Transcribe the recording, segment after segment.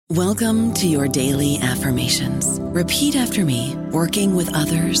Welcome to your daily affirmations. Repeat after me. Working with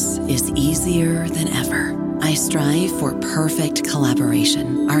others is easier than ever. I strive for perfect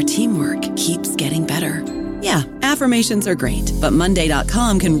collaboration. Our teamwork keeps getting better. Yeah, affirmations are great, but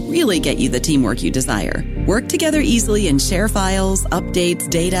Monday.com can really get you the teamwork you desire. Work together easily and share files, updates,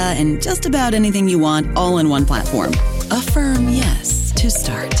 data, and just about anything you want all in one platform. Affirm yes to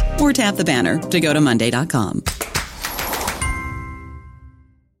start, or tap the banner to go to Monday.com.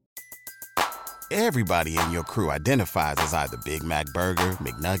 Everybody in your crew identifies as either Big Mac Burger,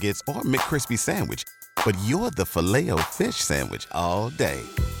 McNuggets, or McCrispy Sandwich. But you're the Filet-O-Fish Sandwich all day.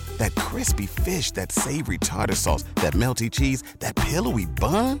 That crispy fish, that savory tartar sauce, that melty cheese, that pillowy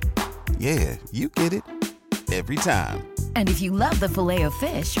bun. Yeah, you get it. Every time. And if you love the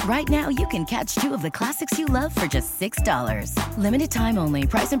Filet-O-Fish, right now you can catch two of the classics you love for just $6. Limited time only.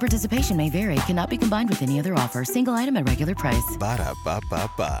 Price and participation may vary. Cannot be combined with any other offer. Single item at regular price.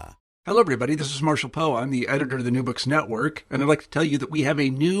 Ba-da-ba-ba-ba. Hello, everybody. This is Marshall Poe. I'm the editor of the New Books Network, and I'd like to tell you that we have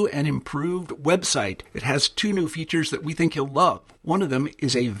a new and improved website. It has two new features that we think you'll love. One of them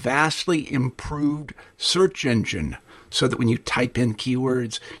is a vastly improved search engine, so that when you type in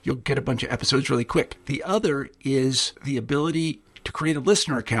keywords, you'll get a bunch of episodes really quick. The other is the ability to create a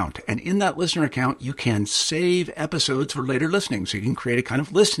listener account. And in that listener account, you can save episodes for later listening. So you can create a kind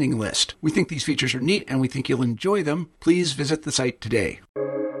of listening list. We think these features are neat, and we think you'll enjoy them. Please visit the site today.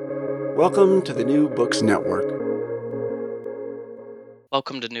 Welcome to the New Books Network.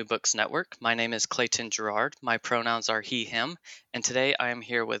 Welcome to New Books Network. My name is Clayton Gerard. My pronouns are he, him, and today I am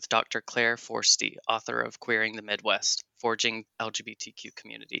here with Dr. Claire Forstey, author of Queering the Midwest, Forging LGBTQ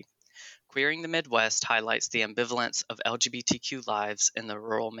Community. Queering the Midwest highlights the ambivalence of LGBTQ lives in the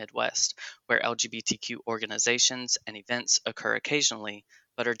rural Midwest, where LGBTQ organizations and events occur occasionally,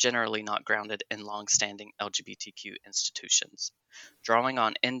 but are generally not grounded in long-standing LGBTQ institutions. Drawing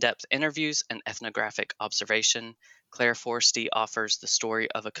on in-depth interviews and ethnographic observation, Claire Forstey offers the story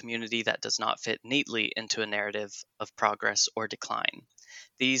of a community that does not fit neatly into a narrative of progress or decline.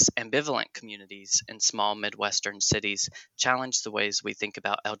 These ambivalent communities in small Midwestern cities challenge the ways we think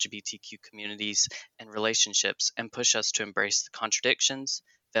about LGBTQ communities and relationships and push us to embrace the contradictions,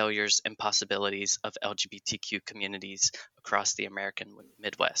 failures, and possibilities of LGBTQ communities across the American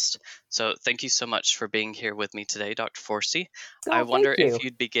Midwest. So thank you so much for being here with me today, Dr. Forstey. I wonder if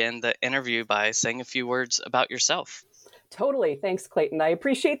you'd begin the interview by saying a few words about yourself. Totally. Thanks, Clayton. I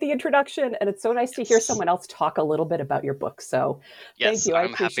appreciate the introduction, and it's so nice to hear someone else talk a little bit about your book. So thank you.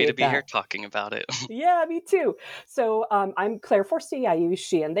 I'm happy to be here talking about it. Yeah, me too. So I'm Claire Forstey. I use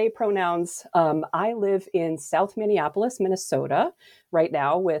she and they pronouns. I live in South Minneapolis, Minnesota right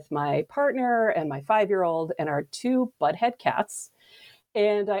now with my partner and my 5-year-old and our 2 Budhead cats.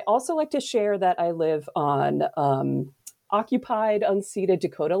 And I also like to share that I live on occupied, unceded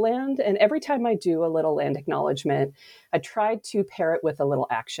Dakota land. And every time I do a little land acknowledgement, I try to pair it with a little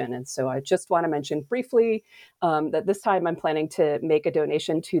action. And so I just want to mention briefly that this time I'm planning to make a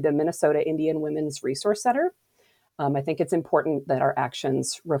donation to the Minnesota Indian Women's Resource Center. I think it's important that our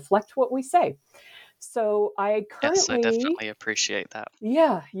actions reflect what we say. So I definitely appreciate that.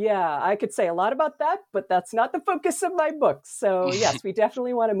 Yeah. I could say a lot about that, but that's not the focus of my book. So yes, we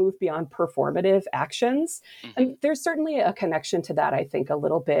definitely want to move beyond performative actions. And there's certainly a connection to that, I think, a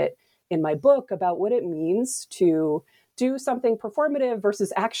little bit in my book about what it means to do something performative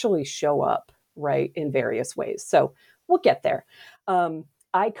versus actually show up, right, in various ways. So we'll get there.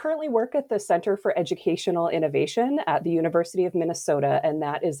 I currently work at the Center for Educational Innovation at the University of Minnesota, and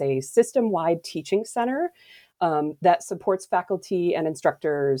that is a system-wide teaching center that supports faculty and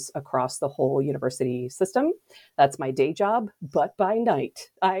instructors across the whole university system. That's my day job, but by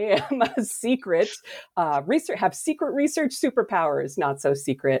night, I am a secret have secret research superpowers, not so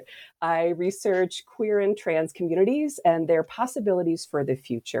secret. I research queer and trans communities and their possibilities for the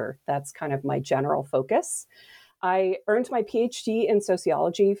future. That's kind of my general focus. I earned my PhD in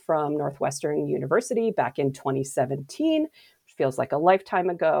sociology from Northwestern University back in 2017, which feels like a lifetime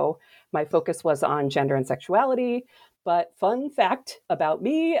ago. My focus was on gender and sexuality. But fun fact about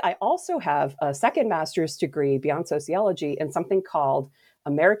me, I also have a second master's degree beyond sociology in something called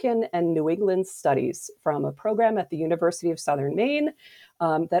American and New England Studies from a program at the University of Southern Maine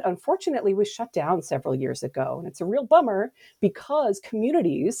that unfortunately was shut down several years ago. And it's a real bummer because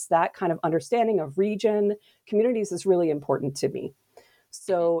communities, that kind of understanding of region, communities is really important to me.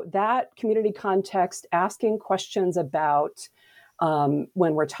 So that community context, asking questions about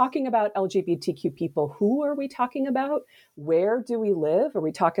when we're talking about LGBTQ people, who are we talking about? Where do we live? Are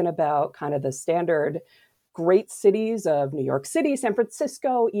we talking about kind of the standard great cities of New York City, San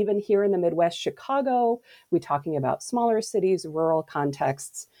Francisco, even here in the Midwest, Chicago. We're talking about smaller cities, rural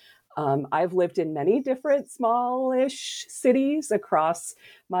contexts. I've lived in many different smallish cities across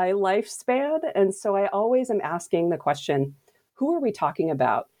my lifespan. And so I always am asking the question, who are we talking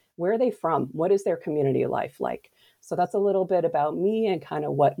about? Where are they from? What is their community life like? So that's a little bit about me and kind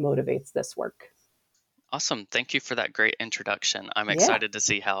of what motivates this work. Awesome. Thank you for that great introduction. I'm Yeah. excited to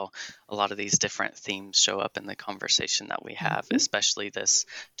see how a lot of these different themes show up in the conversation that we have, especially this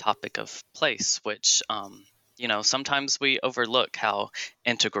topic of place, which, sometimes we overlook how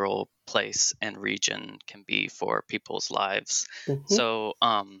integral place and region can be for people's lives. So,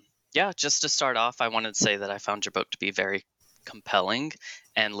 just to start off, I wanted to say that I found your book to be very compelling,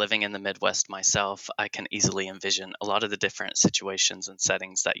 and living in the Midwest myself, I can easily envision a lot of the different situations and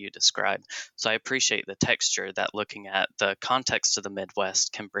settings that you describe. So I appreciate the texture that looking at the context of the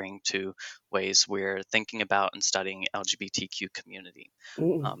Midwest can bring to ways we're thinking about and studying LGBTQ community.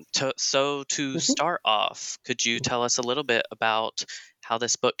 To start off, could you tell us a little bit about how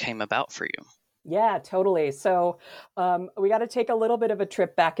this book came about for you? Yeah, totally. So we got to take a little bit of a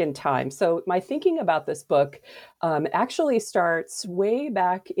trip back in time. So my thinking about this book actually starts way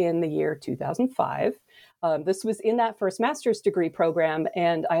back in the year 2005. This was in that first master's degree program.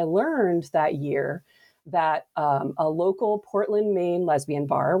 And I learned that year that a local Portland, Maine lesbian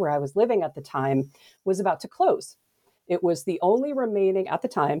bar where I was living at the time was about to close. It was the only remaining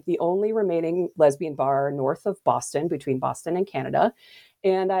lesbian bar north of Boston, between Boston and Canada.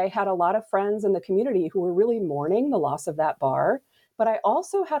 And I had a lot of friends in the community who were really mourning the loss of that bar. But I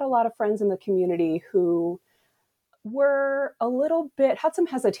also had a lot of friends in the community who were had some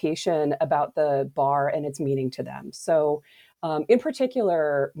hesitation about the bar and its meaning to them. So in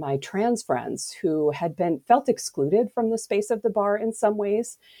particular, my trans friends who had felt excluded from the space of the bar in some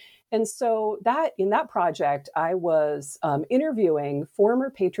ways. And so in that project, I was interviewing former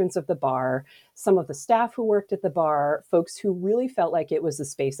patrons of the bar, some of the staff who worked at the bar, folks who really felt like it was a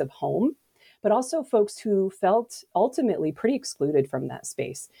space of home, but also folks who felt ultimately pretty excluded from that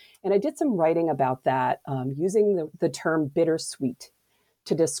space. And I did some writing about that using the term bittersweet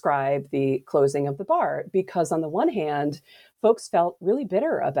to describe the closing of the bar, because on the one hand, folks felt really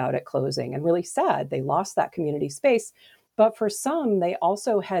bitter about it closing and really sad. They lost that community space. But for some, they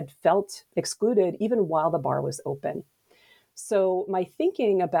also had felt excluded even while the bar was open. So my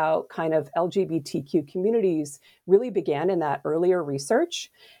thinking about kind of LGBTQ communities really began in that earlier research.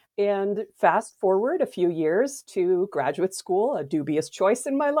 And fast forward a few years to graduate school, a dubious choice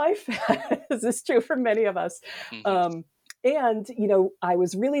in my life, as is true for many of us. And, I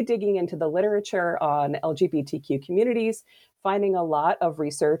was really digging into the literature on LGBTQ communities, finding a lot of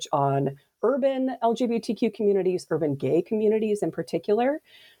research on urban LGBTQ communities, urban gay communities in particular.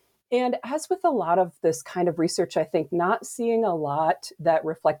 And as with a lot of this kind of research, I think not seeing a lot that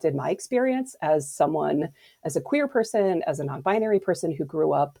reflected my experience as a queer person, as a non-binary person who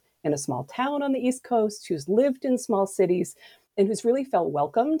grew up in a small town on the East Coast, who's lived in small cities, and who's really felt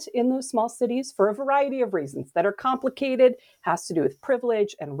welcomed in those small cities for a variety of reasons that are complicated, has to do with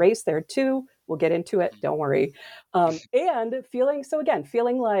privilege and race there too. We'll get into it, don't worry. And feeling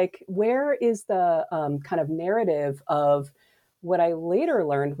like, where is the kind of narrative of what I later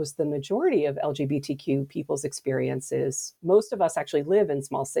learned was the majority of LGBTQ people's experiences? Most of us actually live in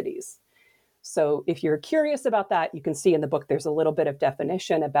small cities. So if you're curious about that, you can see in the book, there's a little bit of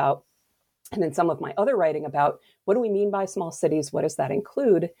definition about, and in some of my other writing about, what do we mean by small cities? What does that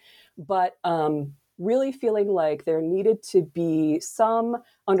include? But really feeling like there needed to be some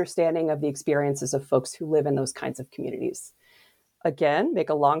understanding of the experiences of folks who live in those kinds of communities. Again, make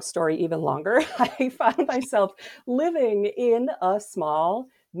a long story even longer, I found myself living in a small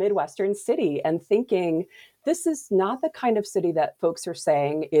Midwestern city and thinking, this is not the kind of city that folks are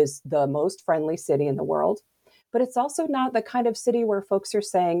saying is the most friendly city in the world. But it's also not the kind of city where folks are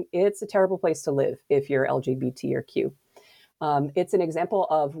saying it's a terrible place to live if you're LGBT or Q. It's an example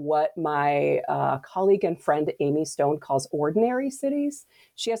of what my colleague and friend Amy Stone calls ordinary cities.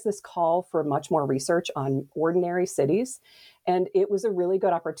 She has this call for much more research on ordinary cities. And it was a really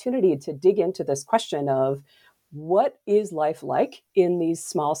good opportunity to dig into this question of what is life like in these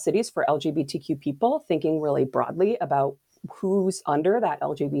small cities for LGBTQ people, thinking really broadly about who's under that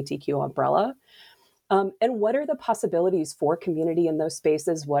LGBTQ umbrella. And what are the possibilities for community in those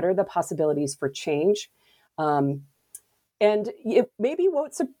spaces? What are the possibilities for change? And it maybe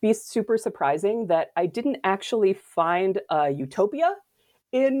won't be super surprising that I didn't actually find a utopia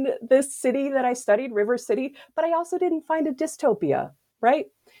in this city that I studied, River City, but I also didn't find a dystopia, right?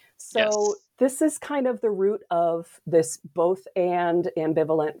 So this is kind of the root of this both and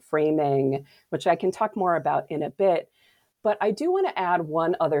ambivalent framing, which I can talk more about in a bit. But I do want to add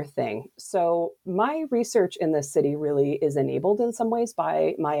one other thing. So my research in this city really is enabled in some ways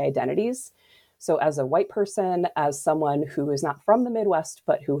by my identities. So as a white person, as someone who is not from the Midwest,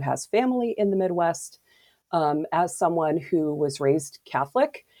 but who has family in the Midwest, as someone who was raised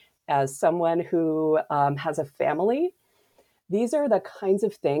Catholic, as someone who has a family, these are the kinds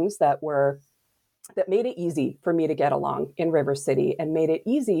of things that made it easy for me to get along in River City and made it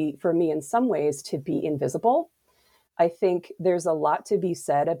easy for me in some ways to be invisible. I think there's a lot to be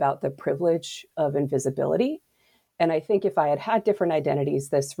said about the privilege of invisibility. And I think if I had had different identities,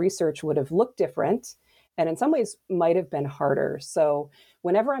 this research would have looked different and in some ways might have been harder. So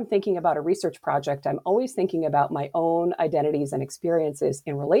whenever I'm thinking about a research project, I'm always thinking about my own identities and experiences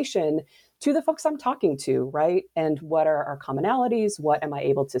in relation to the folks I'm talking to, right? And what are our commonalities? What am I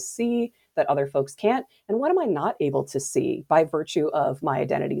able to see that other folks can't? And what am I not able to see by virtue of my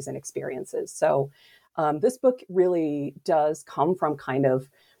identities and experiences? So this book really does come from kind of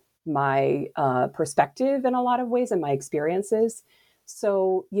my perspective in a lot of ways and my experiences.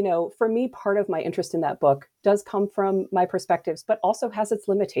 So, for me, part of my interest in that book does come from my perspectives, but also has its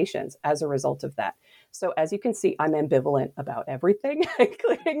limitations as a result of that. So as you can see, I'm ambivalent about everything,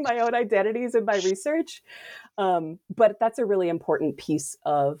 including my own identities and my research. But that's a really important piece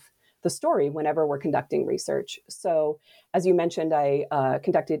of the story whenever we're conducting research. So as you mentioned, I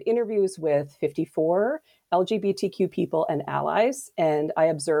conducted interviews with 54 LGBTQ people and allies, and I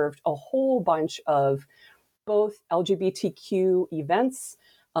observed a whole bunch of both LGBTQ events,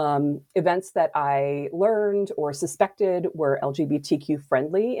 events that I learned or suspected were LGBTQ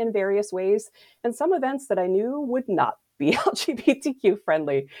friendly in various ways, and some events that I knew would not be LGBTQ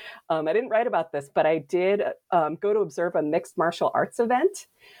friendly. I didn't write about this, but I did go to observe a mixed martial arts event,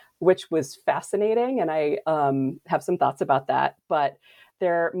 which was fascinating, and I have some thoughts about that. But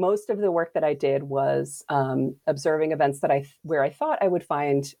most of the work that I did was observing events where I thought I would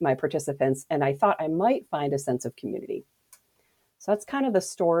find my participants, and I thought I might find a sense of community. So that's kind of the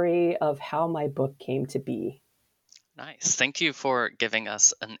story of how my book came to be. Nice. Thank you for giving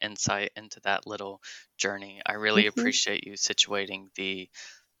us an insight into that little journey. I really appreciate you situating the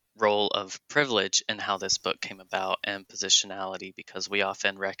role of privilege in how this book came about and positionality, because we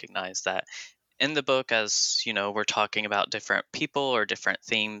often recognize that in the book, as we're talking about different people or different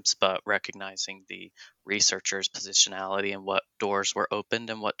themes, but recognizing the researcher's positionality and what doors were opened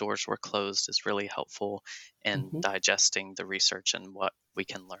and what doors were closed is really helpful in digesting the research and what we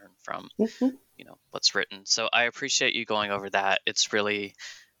can learn from what's written. So I appreciate you going over that. It's really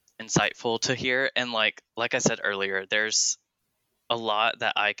insightful to hear. And like I said earlier, there's a lot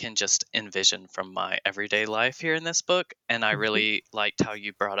that I can just envision from my everyday life here in this book. And I really liked how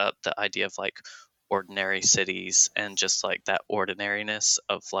you brought up the idea of like ordinary cities and just like that ordinariness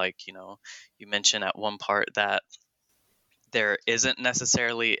of like, you mentioned at one part that there isn't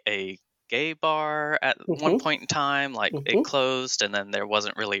necessarily a gay bar at one point in time, like it closed and then there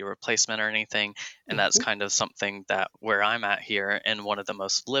wasn't really a replacement or anything. And that's kind of something that where I'm at here in one of the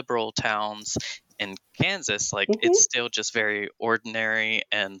most liberal towns in Kansas, like it's still just very ordinary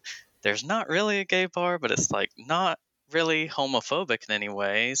and there's not really a gay bar, but it's like not really homophobic in any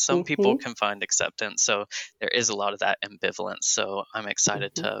way. Some people can find acceptance. So there is a lot of that ambivalence. So I'm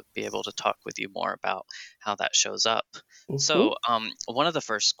excited to be able to talk with you more about how that shows up. So one of the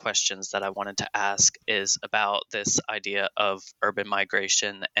first questions that I wanted to ask is about this idea of urban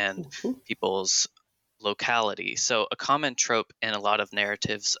migration and people's locality. So a common trope in a lot of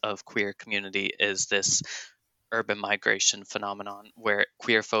narratives of queer community is this urban migration phenomenon where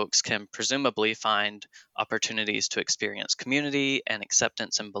queer folks can presumably find opportunities to experience community and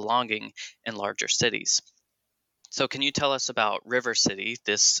acceptance and belonging in larger cities. So can you tell us about River City,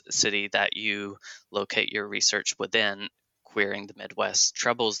 this city that you locate your research within? Queering the Midwest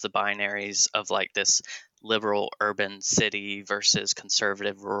troubles the binaries of like this liberal urban city versus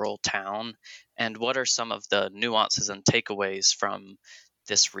conservative rural town. And what are some of the nuances and takeaways from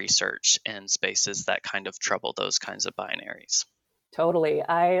this research in spaces that kind of trouble those kinds of binaries? Totally.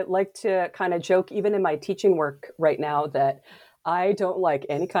 I like to kind of joke, even in my teaching work right now, that I don't like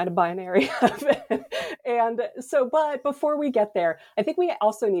any kind of binary. And so, but before we get there, I think we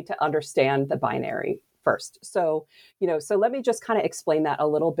also need to understand the binary first. So, so let me just kind of explain that a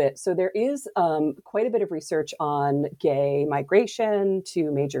little bit. So there is quite a bit of research on gay migration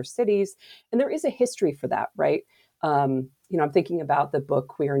to major cities, and there is a history for that, right? I'm thinking about the book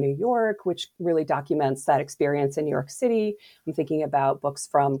Queer New York, which really documents that experience in New York City. I'm thinking about books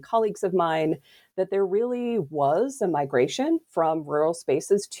from colleagues of mine that there really was a migration from rural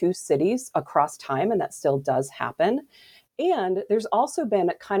spaces to cities across time, and that still does happen. And there's also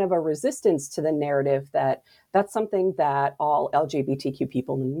been kind of a resistance to the narrative that that's something that all LGBTQ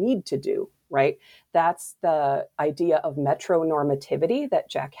people need to do, right? That's the idea of metronormativity that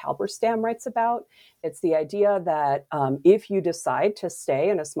Jack Halberstam writes about. It's the idea that if you decide to stay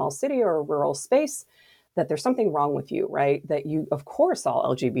in a small city or a rural space, that there's something wrong with you, right? That you, of course,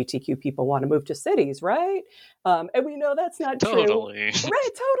 all LGBTQ people want to move to cities, right? And we know that's not true. Totally.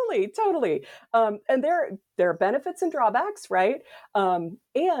 Right, totally. And there are benefits and drawbacks, right?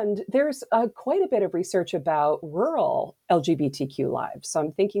 And there's quite a bit of research about rural LGBTQ lives. So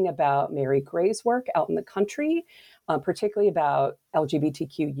I'm thinking about Mary Gray's work out in the country, particularly about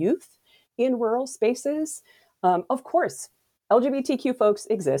LGBTQ youth in rural spaces. Of course, LGBTQ folks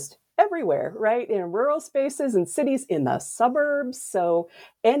exist everywhere, right? In rural spaces and cities, in the suburbs. So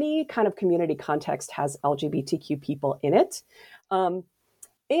any kind of community context has LGBTQ people in it.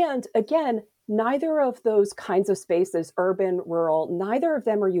 And again, neither of those kinds of spaces, urban, rural, neither of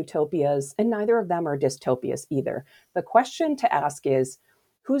them are utopias and neither of them are dystopias either. The question to ask is,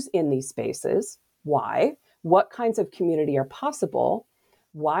 who's in these spaces? Why? What kinds of community are possible?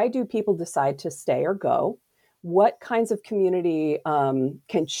 Why do people decide to stay or go? What kinds of community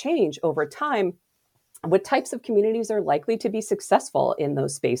can change over time? What types of communities are likely to be successful in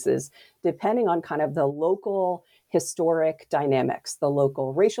those spaces, depending on kind of the local historic dynamics, the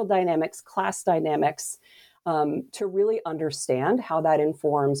local racial dynamics, class dynamics, to really understand how that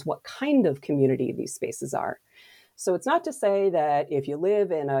informs what kind of community these spaces are. So it's not to say that if you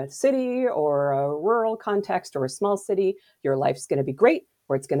live in a city or a rural context or a small city, your life's going to be great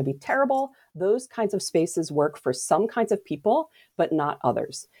or it's going to be terrible. Those kinds of spaces work for some kinds of people, but not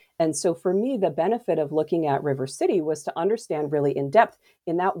others. And so for me, the benefit of looking at River City was to understand really in depth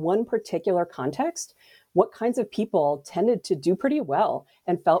in that one particular context, what kinds of people tended to do pretty well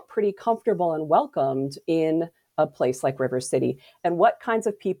and felt pretty comfortable and welcomed in a place like River City. And what kinds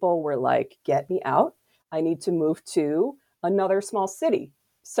of people were like, get me out. I need to move to another small city.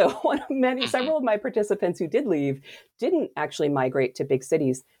 So several of my participants who did leave didn't actually migrate to big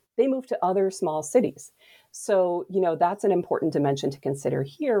cities. They moved to other small cities. So, that's an important dimension to consider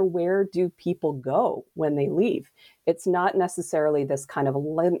here. Where do people go when they leave? It's not necessarily this kind of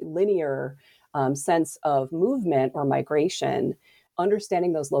linear sense of movement or migration.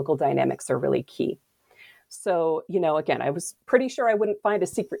 Understanding those local dynamics are really key. So, again, I was pretty sure I wouldn't find a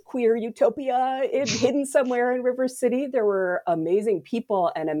secret queer utopia hidden somewhere in River City. There were amazing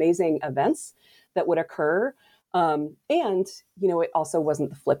people and amazing events that would occur. And, it also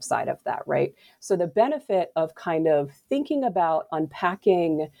wasn't the flip side of that, right? So the benefit of kind of thinking about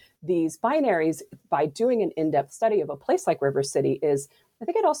unpacking these binaries by doing an in-depth study of a place like River City is, I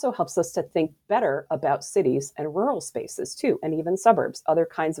think it also helps us to think better about cities and rural spaces too, and even suburbs, other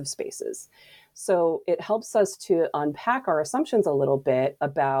kinds of spaces. So it helps us to unpack our assumptions a little bit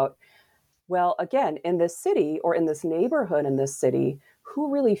about, well, again, in this city or in this neighborhood in this city,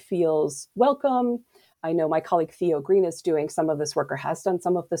 who really feels welcome? I know my colleague Theo Green is doing some of this work or has done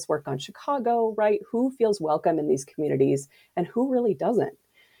some of this work on Chicago, right? Who feels welcome in these communities and who really doesn't?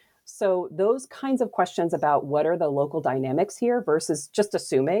 So those kinds of questions about what are the local dynamics here versus just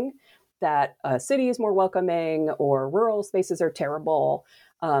assuming that a city is more welcoming or rural spaces are terrible.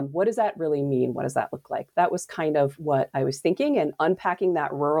 What does that really mean? What does that look like? That was kind of what I was thinking, and unpacking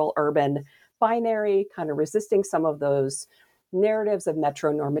that rural-urban binary, kind of resisting some of those narratives of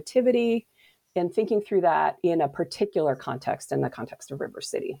metronormativity and thinking through that in a particular context, in the context of River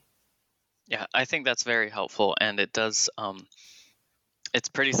City. Yeah, I think that's very helpful, and it does, it's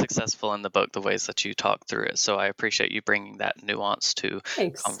pretty successful in the book, the ways that you talk through it. So I appreciate you bringing that nuance to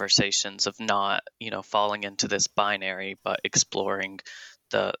Thanks. Conversations of not, falling into this binary, but exploring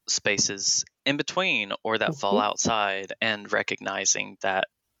the spaces in between or that fall outside, and recognizing that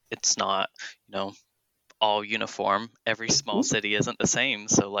it's not, all uniform. Every small city isn't the same.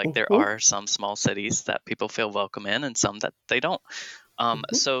 So there are some small cities that people feel welcome in and some that they don't.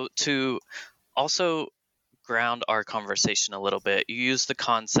 So to also ground our conversation a little bit, you use the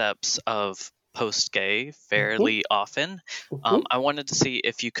concepts of post-gay fairly often. I wanted to see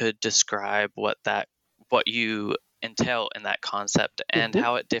if you could describe what you entail in that concept and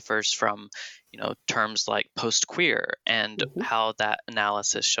how it differs from, terms like post-queer and how that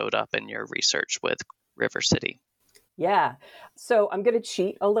analysis showed up in your research with River City. Yeah. So I'm going to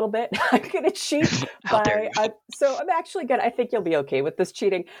cheat a little bit. I'm going to cheat How dare you? so I'm actually going to, I think you'll be okay with this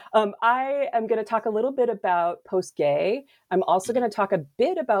cheating. I am going to talk a little bit about post-gay. I'm also going to talk a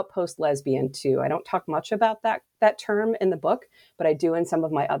bit about post-lesbian too. I don't talk much about that term in the book, but I do in some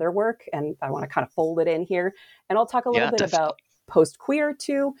of my other work, and I want to kind of fold it in here. And I'll talk a little Yeah, bit definitely. about post-queer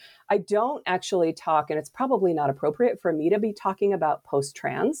too. I don't actually talk, and it's probably not appropriate for me to be talking about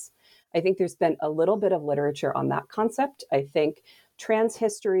post-trans. I think there's been a little bit of literature on that concept. I think trans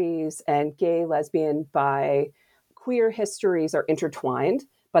histories and gay, lesbian, bi, queer histories are intertwined,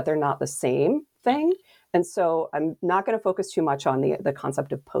 but they're not the same thing. And so I'm not going to focus too much on the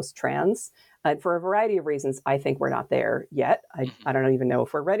concept of post-trans. And for a variety of reasons, I think we're not there yet. I don't even know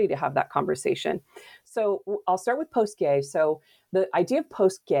if we're ready to have that conversation. So I'll start with post-gay. So the idea of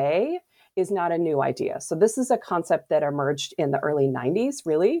post-gay is not a new idea. So this is a concept that emerged in the early 90s,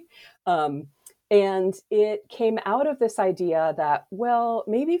 really. And it came out of this idea that, well,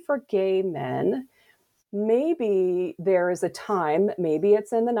 maybe for gay men, maybe there is a time, maybe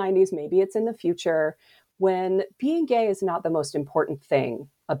it's in the 90s, maybe it's in the future, when being gay is not the most important thing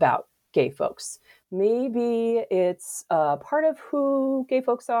about gay folks. Maybe it's part of who gay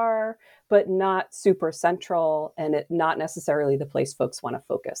folks are, but not super central, and not necessarily the place folks want to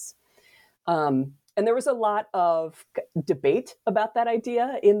focus. And there was a lot of debate about that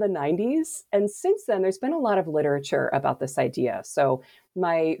idea in the 90s. And since then, there's been a lot of literature about this idea. So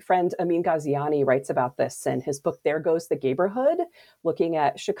my friend Amin Ghaziani writes about this in his book, There Goes the Gayborhood, looking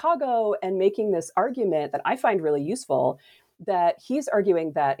at Chicago and making this argument that I find really useful, that he's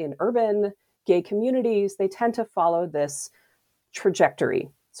arguing that in urban gay communities, they tend to follow this trajectory.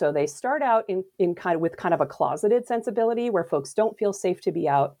 So they start out in kind of a closeted sensibility where folks don't feel safe to be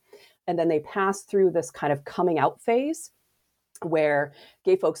out. And then they pass through this kind of coming out phase where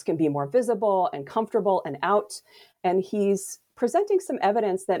gay folks can be more visible and comfortable and out. And he's presenting some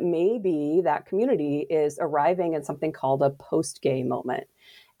evidence that maybe that community is arriving at something called a post-gay moment.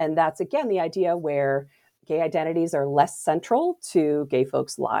 And that's, again, the idea where gay identities are less central to gay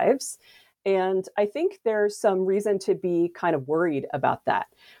folks' lives. And I think there's some reason to be kind of worried about that.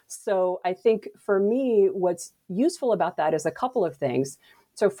 So I think for me, what's useful about that is a couple of things.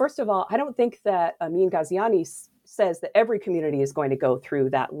 So first of all, I don't think that Amin Ghaziani says that every community is going to go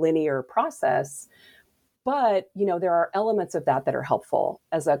through that linear process, but there are elements of that are helpful.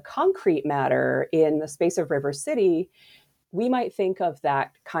 As a concrete matter, in the space of River City, we might think of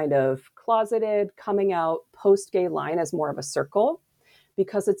that kind of closeted, coming out, post-gay line as more of a circle,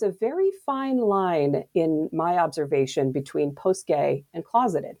 because it's a very fine line in my observation between post-gay and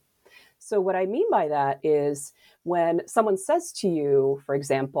closeted. So what I mean by that is when someone says to you, for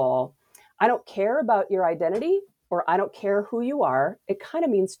example, I don't care about your identity, or I don't care who you are, it kind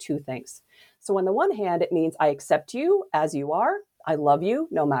of means two things. So on the one hand, it means I accept you as you are. I love you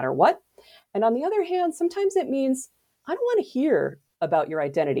no matter what. And on the other hand, sometimes it means I don't want to hear about your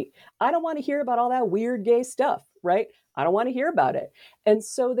identity. I don't want to hear about all that weird gay stuff, right? I don't want to hear about it. And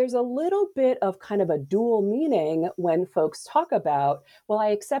so there's a little bit of kind of a dual meaning when folks talk about, well, I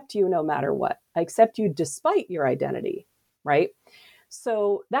accept you no matter what. I accept you despite your identity, right?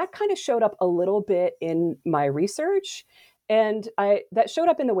 So that kind of showed up a little bit in my research. And that showed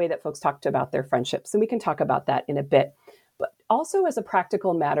up in the way that folks talked about their friendships. And we can talk about that in a bit. But also as a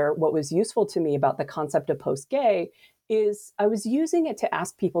practical matter, what was useful to me about the concept of post-gay is I was using it to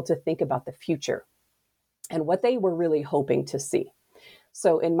ask people to think about the future and what they were really hoping to see.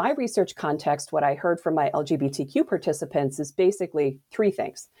 So in my research context, what I heard from my LGBTQ participants is basically three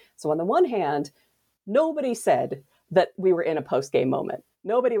things. So on the one hand, nobody said that we were in a post-gay moment.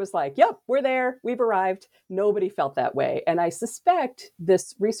 Nobody was like, yep, we're there, we've arrived. Nobody felt that way. And I suspect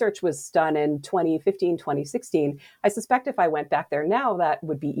this research was done in 2015, 2016. I suspect if I went back there now, that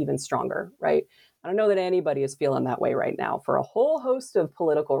would be even stronger, right? I don't know that anybody is feeling that way right now for a whole host of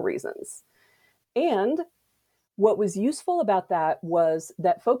political reasons. And what was useful about that was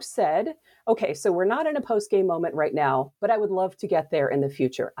that folks said, okay, so we're not in a post-gay moment right now, but I would love to get there in the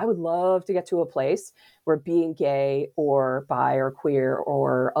future. I would love to get to a place where being gay or bi or queer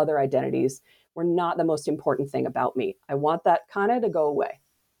or other identities were not the most important thing about me. I want that kind of to go away.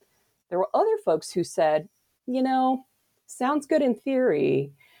 There were other folks who said, sounds good in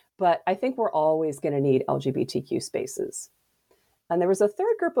theory, but I think we're always going to need LGBTQ spaces. And there was a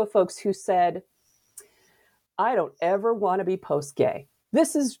third group of folks who said, I don't ever want to be post-gay.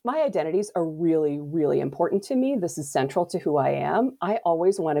 My identities are really, really important to me. This is central to who I am. I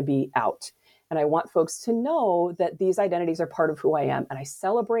always want to be out. And I want folks to know that these identities are part of who I am. And I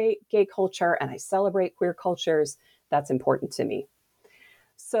celebrate gay culture and I celebrate queer cultures. That's important to me.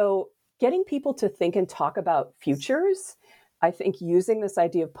 So getting people to think and talk about futures, I think using this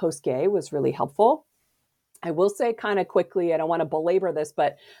idea of post-gay was really helpful. I will say kind of quickly, I don't want to belabor this,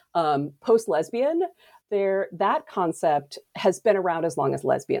 but post-lesbian, that concept has been around as long as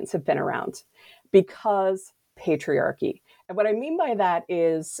lesbians have been around because patriarchy. And what I mean by that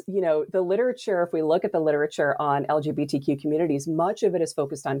is, the literature, if we look at the literature on LGBTQ communities, much of it is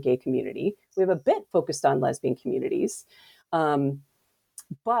focused on gay community. We have a bit focused on lesbian communities.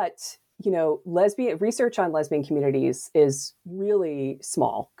 But lesbian research on lesbian communities is really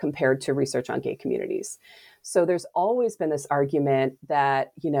small compared to research on gay communities. So there's always been this argument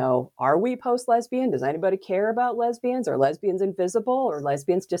that, are we post-lesbian? Does anybody care about lesbians? Are lesbians invisible or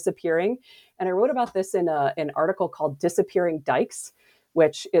lesbians disappearing? And I wrote about this in an article called Disappearing Dykes,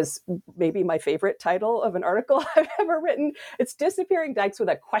 which is maybe my favorite title of an article I've ever written. It's Disappearing Dykes with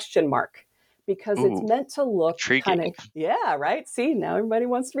a question mark, because it's meant to look kind of, yeah, right? See, now everybody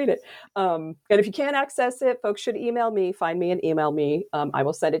wants to read it. And if you can't access it, folks should email me, find me and email me. I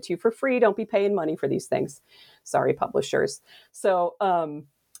will send it to you for free. Don't be paying money for these things. Sorry, publishers. So,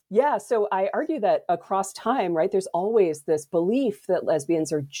 so I argue that across time, right, there's always this belief that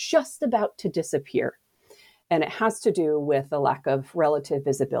lesbians are just about to disappear. And it has to do with the lack of relative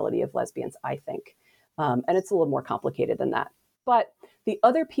visibility of lesbians, I think. And it's a little more complicated than that. But the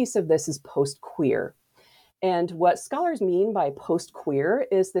other piece of this is post-queer. And what scholars mean by post-queer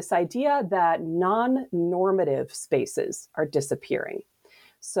is this idea that non-normative spaces are disappearing.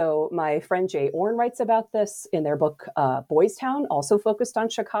 So my friend Jay Orn writes about this in their book, Boys Town, also focused on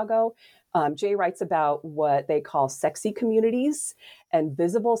Chicago. Jay writes about what they call sexy communities and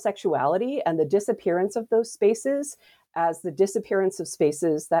visible sexuality and the disappearance of those spaces as the disappearance of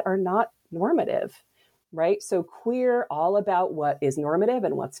spaces that are not normative. Right? So queer, all about what is normative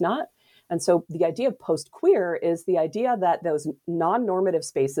and what's not. And so the idea of post-queer is the idea that those non-normative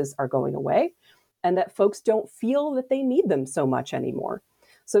spaces are going away and that folks don't feel that they need them so much anymore.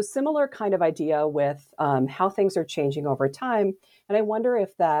 So similar kind of idea with how things are changing over time. And I wonder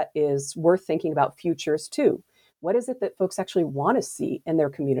if that is worth thinking about futures too. What is it that folks actually want to see in their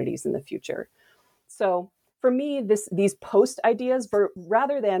communities in the future? So for me, these post ideas,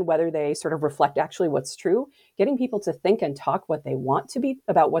 rather than whether they sort of reflect actually what's true, getting people to think and talk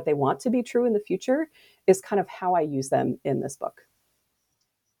about what they want to be true in the future is kind of how I use them in this book.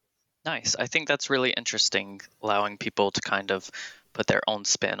 Nice. I think that's really interesting, allowing people to kind of put their own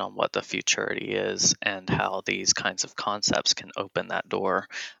spin on what the futurity is and how these kinds of concepts can open that door.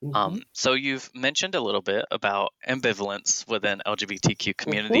 Mm-hmm. So you've mentioned a little bit about ambivalence within LGBTQ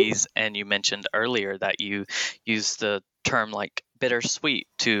communities, and you mentioned earlier that you use the term like bittersweet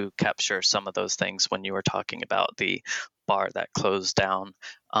to capture some of those things when you were talking about the bar that closed down.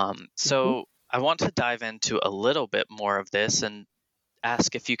 So I want to dive into a little bit more of this and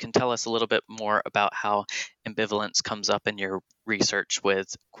ask if you can tell us a little bit more about how ambivalence comes up in your research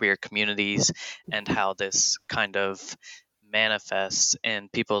with queer communities and how this kind of manifests in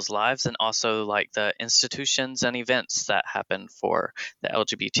people's lives, and also like the institutions and events that happen for the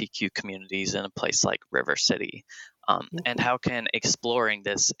LGBTQ communities in a place like River City. And how can exploring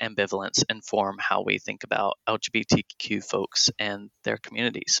this ambivalence inform how we think about LGBTQ folks and their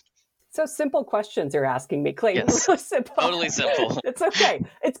communities? So simple questions you're asking me, Clayton. Yes, really simple. Totally simple. It's okay.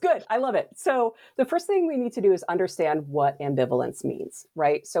 It's good. I love it. So the first thing we need to do is understand what ambivalence means,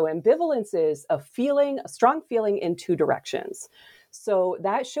 right? So ambivalence is a strong feeling in two directions. So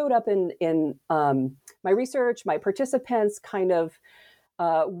that showed up in my research, my participants kind of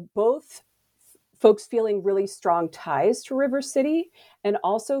both folks feeling really strong ties to River City and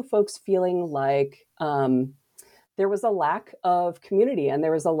also folks feeling like there was a lack of community and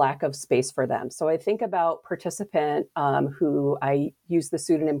there was a lack of space for them. So I think about participant who I use the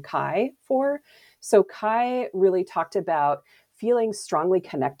pseudonym Kai for. So Kai really talked about feeling strongly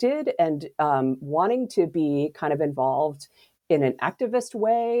connected and wanting to be kind of involved in an activist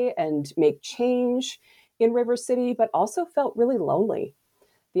way and make change in River City, but also felt really lonely.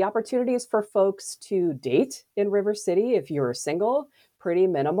 The opportunities for folks to date in River City, if you're single, pretty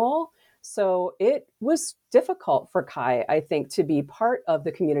minimal. So it was difficult for Kai, I think, to be part of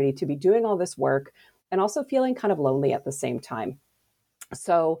the community, to be doing all this work and also feeling kind of lonely at the same time.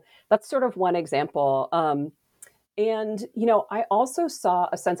 So that's sort of one example. And, I also saw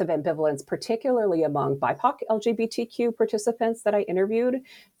a sense of ambivalence, particularly among BIPOC LGBTQ participants that I interviewed,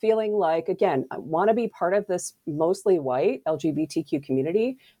 feeling like, again, I want to be part of this mostly white LGBTQ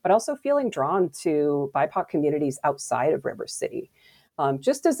community, but also feeling drawn to BIPOC communities outside of River City.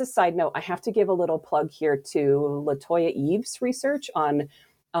 Just as a side note, I have to give a little plug here to Latoya Eves' research on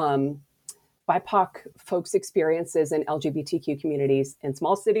BIPOC folks' experiences in LGBTQ communities in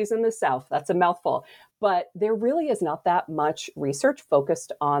small cities in the South. That's a mouthful. But there really is not that much research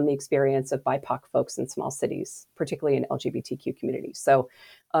focused on the experience of BIPOC folks in small cities, particularly in LGBTQ communities. So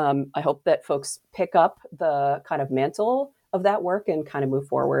I hope that folks pick up the kind of mantle of that work and kind of move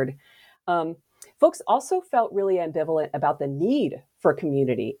forward. Folks also felt really ambivalent about the need for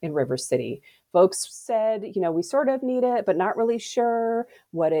community in River City. Folks said, we sort of need it, but not really sure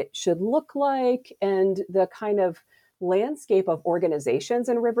what it should look like. And the kind of landscape of organizations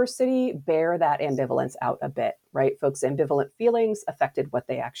in River City bear that ambivalence out a bit, right? Folks' ambivalent feelings affected what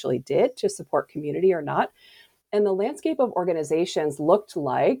they actually did to support community or not. And the landscape of organizations looked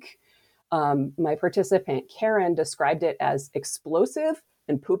like, my participant, Karen, described it as explosive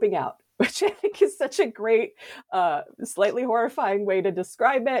and pooping out, which I think is such a great, slightly horrifying way to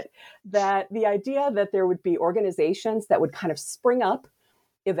describe it, that the idea that there would be organizations that would kind of spring up,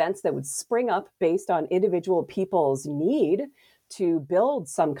 events that would spring up based on individual people's need to build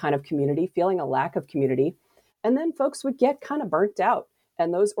some kind of community, feeling a lack of community, and then folks would get kind of burnt out,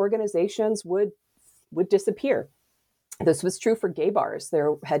 and those organizations would disappear. This was true for gay bars.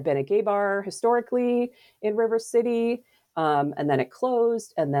 There had been a gay bar historically in River City, and then it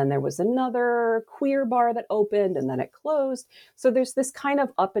closed, and then there was another queer bar that opened, and then it closed. So there's this kind of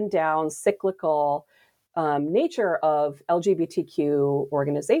up and down cyclical nature of LGBTQ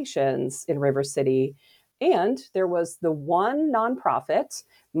organizations in River City. And there was the one nonprofit,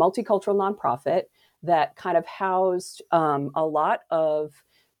 multicultural nonprofit, that kind of housed a lot of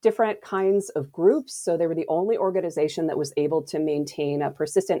different kinds of groups. So they were the only organization that was able to maintain a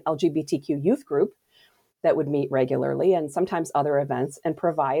persistent LGBTQ youth group that would meet regularly and sometimes other events, and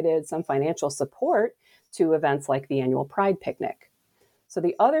provided some financial support to events like the annual Pride picnic. So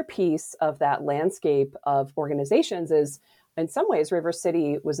the other piece of that landscape of organizations is, in some ways, River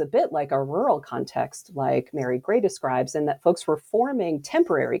City was a bit like a rural context, like Mary Gray describes, in that folks were forming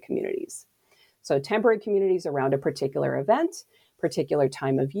temporary communities. So temporary communities around a particular event, particular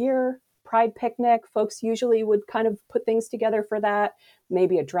time of year. Pride picnic, folks usually would kind of put things together for that,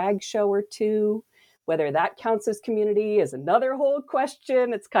 maybe a drag show or two. Whether that counts as community is another whole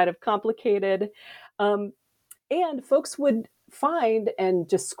question. It's kind of complicated. And folks would find and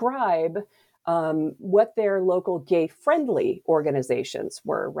describe what their local gay-friendly organizations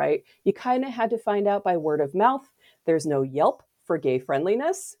were, right? You kind of had to find out by word of mouth. There's no Yelp for gay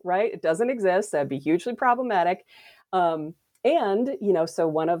friendliness, right? It doesn't exist. That'd be hugely problematic. And, so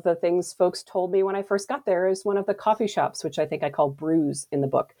one of the things folks told me when I first got there is one of the coffee shops, which I think I call Brews in the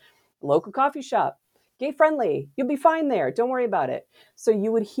book. Local coffee shop, gay friendly, you'll be fine there. Don't worry about it. So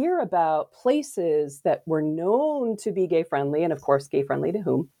you would hear about places that were known to be gay friendly, and of course, gay friendly to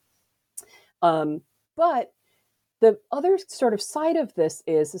whom. But the other sort of side of this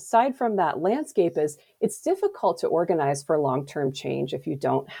is, aside from that landscape, is it's difficult to organize for long-term change if you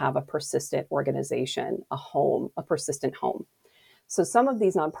don't have a persistent organization, a home, a persistent home. So some of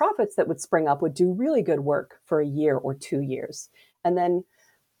these nonprofits that would spring up would do really good work for a year or 2 years, and then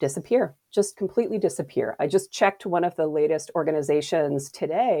disappear, just completely disappear. I just checked one of the latest organizations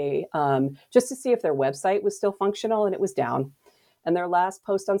today just to see if their website was still functional, and it was down. And their last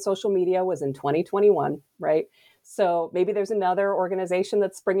post on social media was in 2021, right? So maybe there's another organization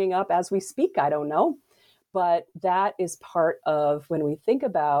that's springing up as we speak. I don't know. But that is part of when we think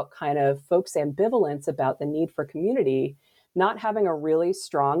about kind of folks' ambivalence about the need for community. Not having a really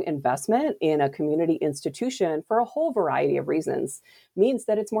strong investment in a community institution for a whole variety of reasons means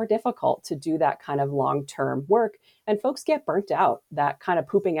that it's more difficult to do that kind of long-term work, and folks get burnt out, that kind of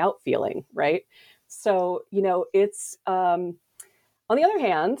pooping out feeling, right? So, it's on the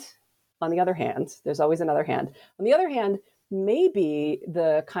other hand, there's always another hand. On the other hand, maybe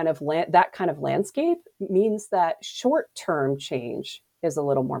the kind of that kind of landscape means that short-term change is a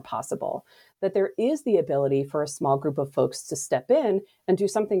little more possible, that there is the ability for a small group of folks to step in and do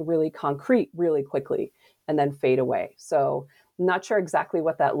something really concrete really quickly and then fade away. So I'm not sure exactly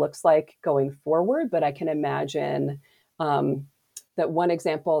what that looks like going forward, but I can imagine that one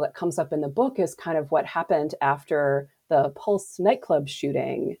example that comes up in the book is kind of what happened after the Pulse nightclub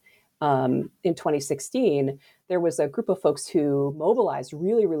shooting in 2016. There was a group of folks who mobilized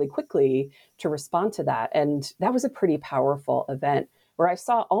really, really quickly to respond to that. And that was a pretty powerful event where I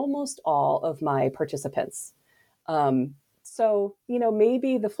saw almost all of my participants. So,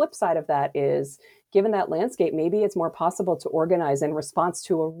 maybe the flip side of that is, given that landscape, maybe it's more possible to organize in response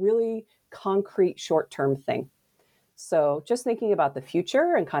to a really concrete short-term thing. So just thinking about the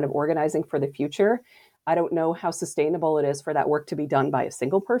future and kind of organizing for the future, I don't know how sustainable it is for that work to be done by a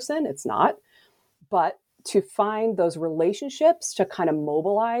single person. It's not. But to find those relationships to kind of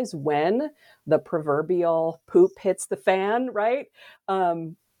mobilize when the proverbial poop hits the fan, right?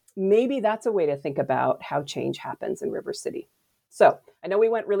 Maybe that's a way to think about how change happens in River City. So I know we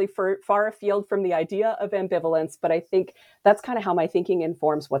went really far afield from the idea of ambivalence, but I think that's kind of how my thinking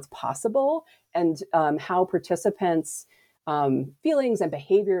informs what's possible and how participants' feelings and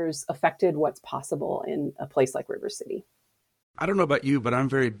behaviors affected what's possible in a place like River City. I don't know about you, but I'm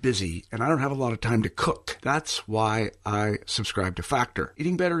very busy and I don't have a lot of time to cook. That's why I subscribe to Factor.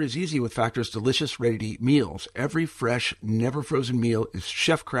 Eating better is easy with Factor's delicious, ready-to-eat meals. Every fresh, never frozen meal is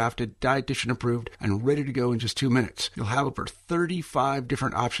chef-crafted, dietitian approved, and ready to go in just 2 minutes. You'll have over 35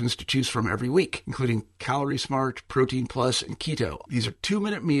 different options to choose from every week, including Calorie Smart, Protein Plus, and Keto. These are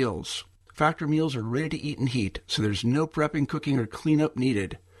 2-minute meals. Factor meals are ready to eat and heat, so there's no prepping, cooking, or cleanup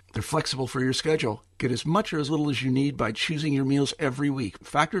needed. They're flexible for your schedule. Get as much or as little as you need by choosing your meals every week.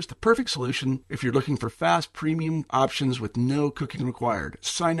 Factor is the perfect solution if you're looking for fast, premium options with no cooking required.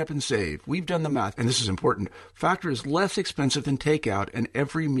 Sign up and save. We've done the math, and this is important. Factor is less expensive than takeout, and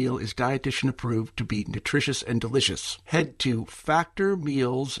every meal is dietitian approved to be nutritious and delicious. Head to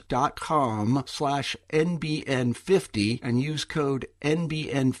factormeals.com/NBN50 and use code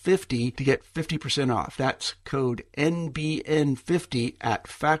NBN50 to get 50% off. That's code NBN50 at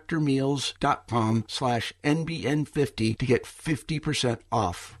factormeals.com/NBN50 to get 50%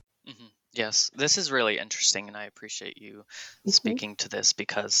 off. Mm-hmm. Yes, this is really interesting, and I appreciate you speaking to this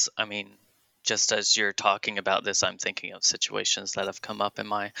because, I mean, just as you're talking about this, I'm thinking of situations that have come up in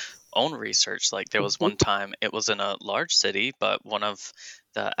my own research. Like there was one time, it was in a large city, but one of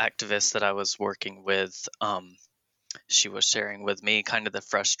the activists that I was working with, she was sharing with me kind of the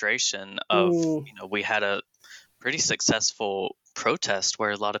frustration of, we had a pretty successful protest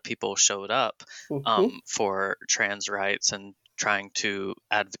where a lot of people showed up for trans rights and trying to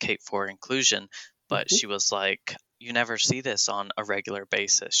advocate for inclusion. But she was like, you never see this on a regular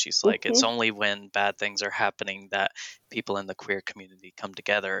basis. She's like, it's only when bad things are happening that people in the queer community come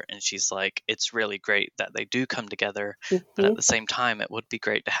together. And she's like, it's really great that they do come together. But at the same time, it would be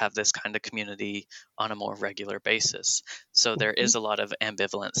great to have this kind of community on a more regular basis. So there is a lot of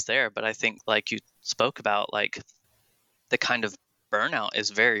ambivalence there. But I think like you spoke about, like, the kind of burnout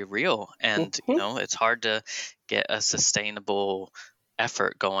is very real, and it's hard to get a sustainable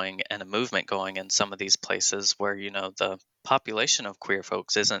effort going and a movement going in some of these places where the population of queer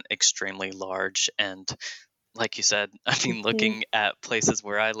folks isn't extremely large. And like you said, I mean, looking at places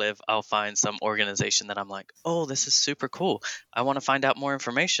where I live, I'll find some organization that I'm like, oh, this is super cool, I want to find out more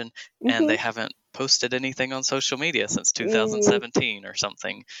information, and they haven't posted anything on social media since 2017 or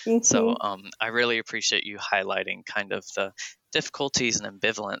something. So I really appreciate you highlighting kind of the difficulties and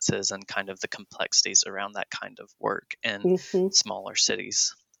ambivalences and kind of the complexities around that kind of work in smaller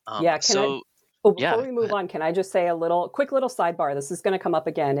cities. Before we move on, can I just say a quick little sidebar? This is going to come up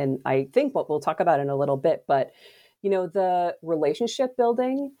again, and I think what we'll talk about in a little bit, but the relationship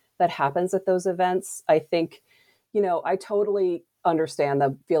building that happens at those events, I think, I totally understand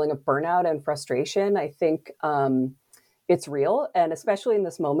the feeling of burnout and frustration. I think it's real, and especially in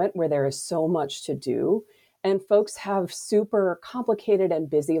this moment where there is so much to do. And folks have super complicated and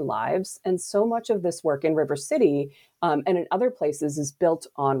busy lives. And so much of this work in River City and in other places is built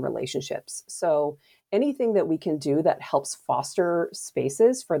on relationships. So anything that we can do that helps foster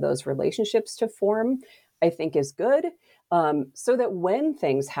spaces for those relationships to form, I think is good. So that when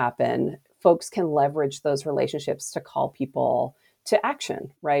things happen, folks can leverage those relationships to call people to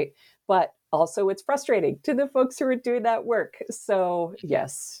action, right? But also it's frustrating to the folks who are doing that work. So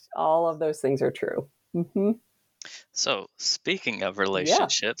yes, all of those things are true. So speaking of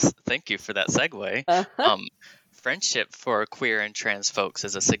relationships, thank you for that segue. Friendship for queer and trans folks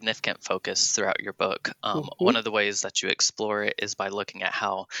is a significant focus throughout your book. One of the ways that you explore it is by looking at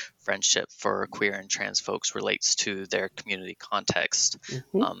how friendship for queer and trans folks relates to their community context.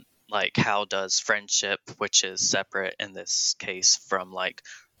 Like how does friendship, which is separate in this case from like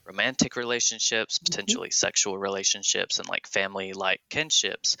romantic relationships, potentially sexual relationships, and like family-like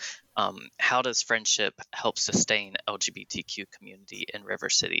kinships, how does friendship help sustain LGBTQ community in River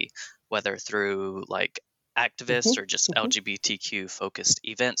City, whether through like activists or just LGBTQ focused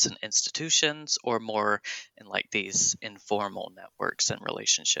events and institutions, or more in like these informal networks and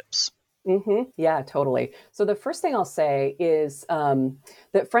relationships? Yeah, totally. So the first thing I'll say is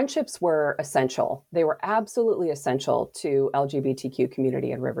that friendships were essential. They were absolutely essential to LGBTQ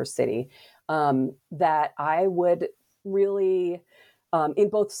community in River City. That I would really, in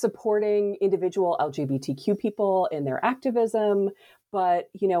both supporting individual LGBTQ people in their activism,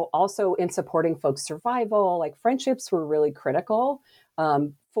 but also in supporting folks' survival. Like friendships were really critical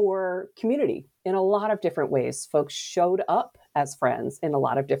for community in a lot of different ways. Folks showed up as friends in a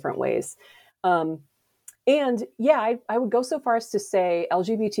lot of different ways. And yeah, I would go so far as to say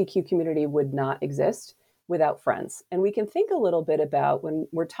LGBTQ community would not exist without friends. And we can think a little bit about, when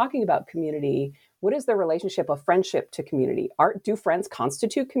we're talking about community, what is the relationship of friendship to community? Do friends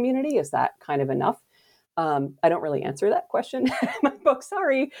constitute community? Is that kind of enough? I don't really answer that question in my book,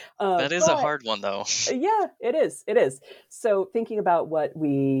 sorry. That is a hard one, though. Yeah, it is. It is. So thinking about what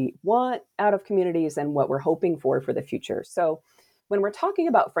we want out of communities and what we're hoping for the future. So when we're talking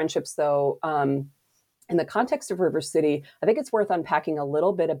about friendships, though, in the context of River City, I think it's worth unpacking a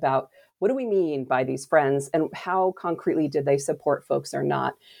little bit about what do we mean by these friends and how concretely did they support folks or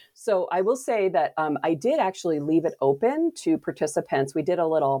not. So I will say that I did actually leave it open to participants. We did a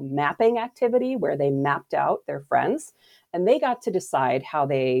little mapping activity where they mapped out their friends and they got to decide how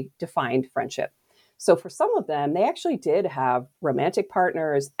they defined friendship. So for some of them, they actually did have romantic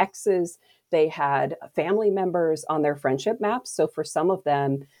partners, exes. They had family members on their friendship maps. So for some of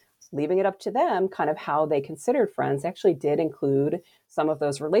them, leaving it up to them, kind of how they considered friends, actually did include some of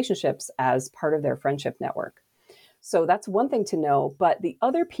those relationships as part of their friendship network. So that's one thing to know. But the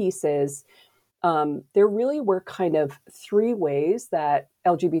other piece is there really were kind of three ways that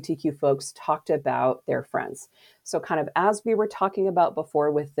LGBTQ folks talked about their friends. So kind of as we were talking about before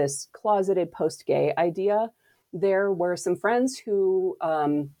with this closeted post-gay idea, there were some friends who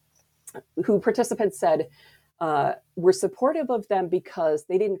participants said, were supportive of them because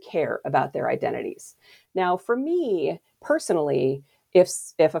they didn't care about their identities. Now, for me personally,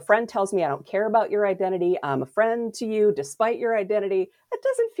 if a friend tells me I don't care about your identity, I'm a friend to you despite your identity, it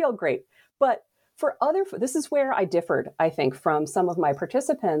doesn't feel great. But this is where I differed, I think, from some of my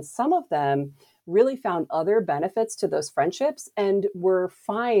participants. Some of them really found other benefits to those friendships and were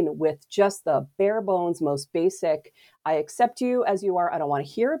fine with just the bare bones, most basic, I accept you as you are, I don't want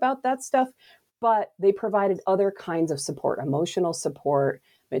to hear about that stuff. But they provided other kinds of support, emotional support,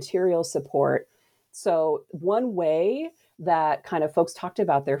 material support. So one way that kind of folks talked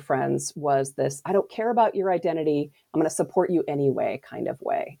about their friends was this, I don't care about your identity, I'm going to support you anyway kind of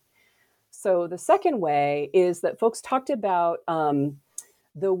way. So the second way is that folks talked about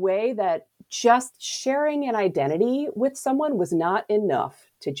the way that just sharing an identity with someone was not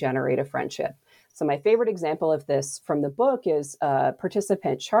enough to generate a friendship. So my favorite example of this from the book is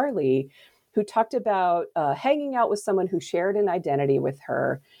participant Charlie, who talked about hanging out with someone who shared an identity with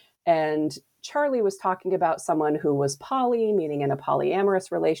her. And Charlie was talking about someone who was poly, meaning in a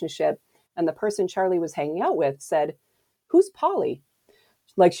polyamorous relationship. And the person Charlie was hanging out with said, who's poly?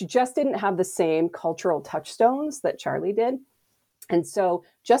 Like she just didn't have the same cultural touchstones that Charlie did. And so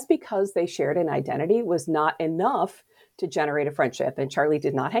just because they shared an identity was not enough to generate a friendship. And Charlie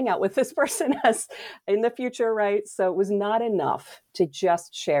did not hang out with this person as in the future, right? So it was not enough to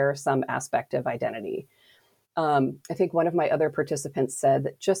just share some aspect of identity. I think one of my other participants said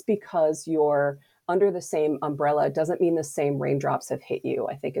that just because you're under the same umbrella doesn't mean the same raindrops have hit you,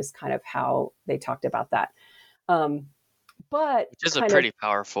 I think is kind of how they talked about that. But which is a pretty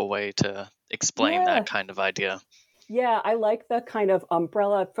powerful way to explain that kind of idea. Yeah, I like the kind of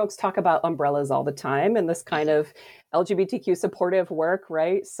umbrella. Folks talk about umbrellas all the time and this kind of LGBTQ supportive work,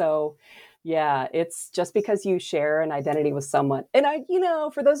 right? So yeah, it's just because you share an identity with someone. And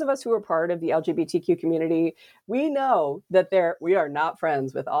for those of us who are part of the LGBTQ community, we know that we are not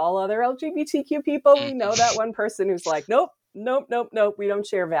friends with all other LGBTQ people. We know that one person who's like, nope, we don't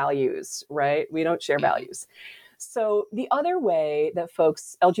share values, right? We don't share values. So the other way that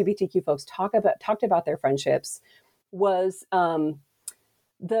LGBTQ folks talked about their friendships was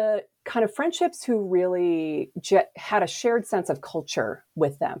the kind of friendships who really had a shared sense of culture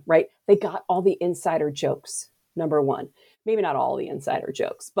with them, right? They got all the insider jokes, number one. Maybe not all the insider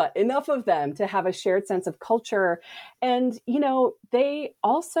jokes, but enough of them to have a shared sense of culture. And, they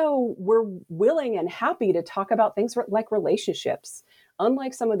also were willing and happy to talk about things like relationships.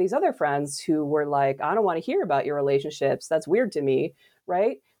 Unlike some of these other friends who were like, I don't want to hear about your relationships. That's weird to me,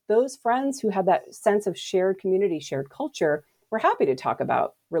 right? Those friends who had that sense of shared community, shared culture, were happy to talk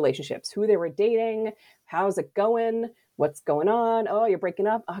about relationships, who they were dating, how's it going, what's going on, oh, you're breaking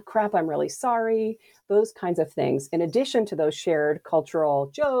up, oh, crap, I'm really sorry, those kinds of things, in addition to those shared cultural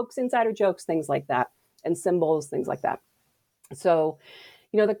jokes, insider jokes, things like that, and symbols, things like that. So,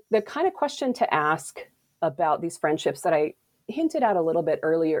 the kind of question to ask about these friendships that I hinted at a little bit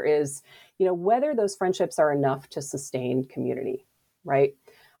earlier is, whether those friendships are enough to sustain community, right?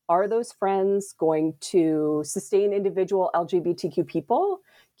 Are those friends going to sustain individual LGBTQ people,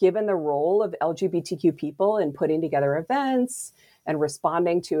 given the role of LGBTQ people in putting together events and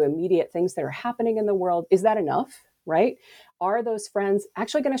responding to immediate things that are happening in the world? Is that enough, right? Are those friends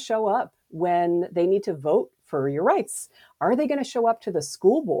actually going to show up when they need to vote for your rights? Are they going to show up to the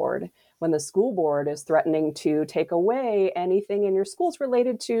school board when the school board is threatening to take away anything in your schools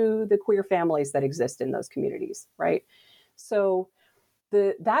related to the queer families that exist in those communities, right? So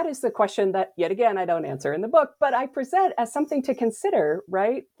that is the question that, yet again, I don't answer in the book, but I present as something to consider,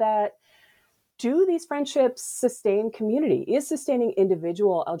 right? That do these friendships sustain community? Is sustaining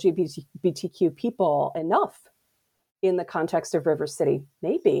individual LGBTQ people enough in the context of River City?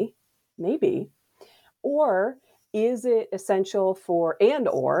 Maybe. Or is it essential for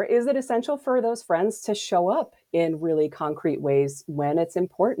those friends to show up in really concrete ways when it's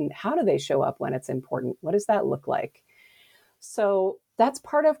important? How do they show up when it's important? What does that look like? So that's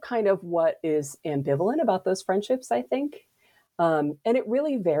part of kind of what is ambivalent about those friendships, I think. And it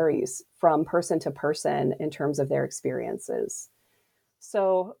really varies from person to person in terms of their experiences.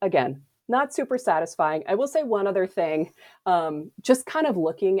 So again, not super satisfying. I will say one other thing, just kind of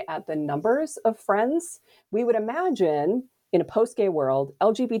looking at the numbers of friends, we would imagine in a post-gay world,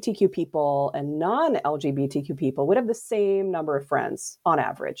 LGBTQ people and non-LGBTQ people would have the same number of friends on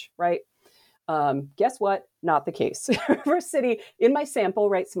average, right? Guess what? Not the case. River City, in my sample,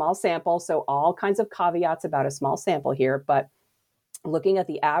 right? Small sample. So all kinds of caveats about a small sample here, but looking at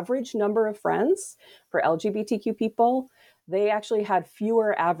the average number of friends for LGBTQ people, they actually had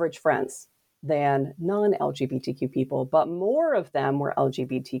fewer average friends than non-LGBTQ people, but more of them were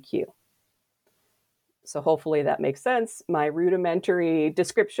LGBTQ. So hopefully that makes sense. My rudimentary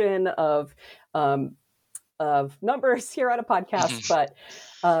description of numbers here on a podcast, but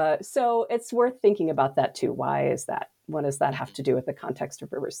so it's worth thinking about that too. Why is that? What does that have to do with the context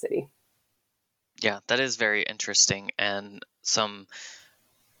of River City? Yeah, that is very interesting, and some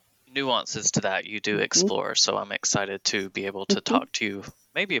nuances to that you do explore. So I'm excited to be able to talk to you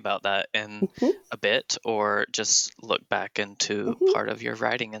maybe about that in a bit, or just look back into part of your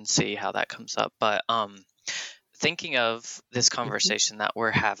writing and see how that comes up. But thinking of this conversation that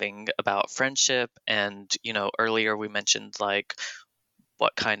we're having about friendship, and earlier we mentioned like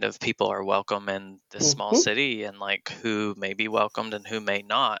what kind of people are welcome in this small city, and like who may be welcomed and who may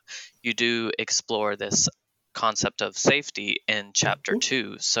not. You do explore this concept of safety in chapter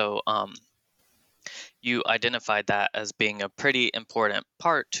 2. So you identified that as being a pretty important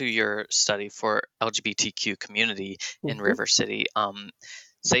part to your study for LGBTQ community in River City.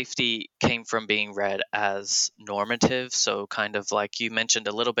 Safety came from being read as normative. So kind of like you mentioned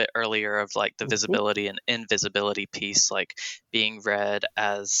a little bit earlier of like the visibility and invisibility piece, like being read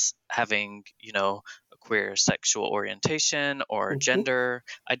as having, a queer sexual orientation or gender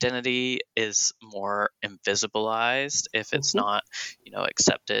identity is more invisibilized if it's not,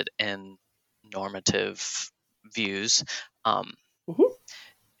 accepted in normative views.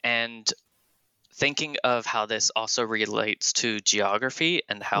 And thinking of how this also relates to geography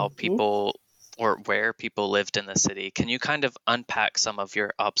and how people, or where people lived in the city, can you kind of unpack some of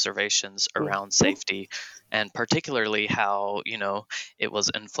your observations around safety, and particularly how, it was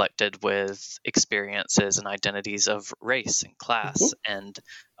inflected with experiences and identities of race and class and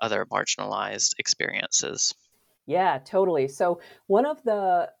other marginalized experiences? Yeah, totally. So one of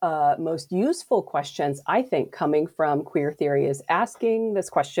the most useful questions, I think, coming from queer theory is asking this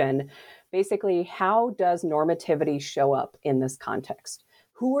question, basically, how does normativity show up in this context?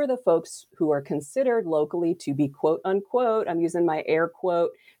 Who are the folks who are considered locally to be quote unquote, I'm using my air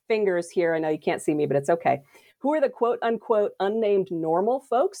quote fingers here. I know you can't see me, but it's okay. Who are the quote unquote unnamed normal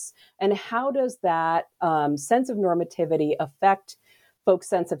folks? And how does that sense of normativity affect folks'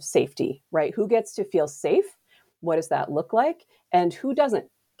 sense of safety, right? Who gets to feel safe? What does that look like? And who doesn't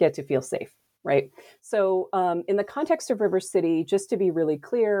get to feel safe, right? So in the context of River City, just to be really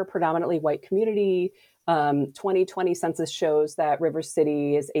clear, predominantly white community, 2020 census shows that River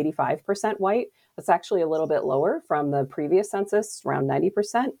City is 85% white. That's actually a little bit lower from the previous census, around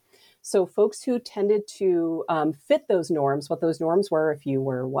 90%. So folks who tended to fit those norms, what those norms were if you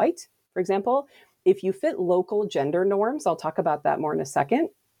were white, for example, if you fit local gender norms, I'll talk about that more in a second.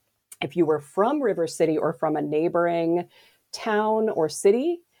 If you were from River City or from a neighboring town or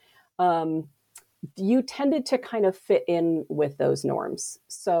city, you tended to kind of fit in with those norms.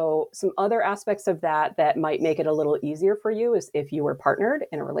 So some other aspects of that might make it a little easier for you is if you were partnered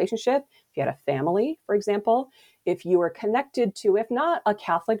in a relationship, if you had a family, for example, if you were connected to, if not a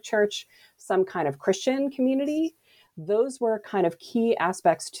Catholic church, some kind of Christian community. Those were kind of key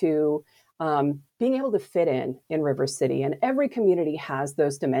aspects to being able to fit in River City. And every community has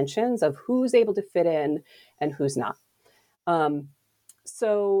those dimensions of who's able to fit in and who's not.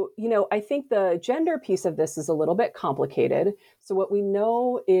 So, I think the gender piece of this is a little bit complicated. So what we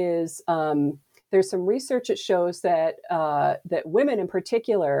know is there's some research that shows that that women in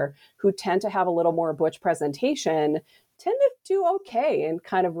particular who tend to have a little more butch presentation tend to do okay in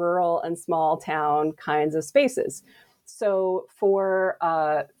kind of rural and small town kinds of spaces. So for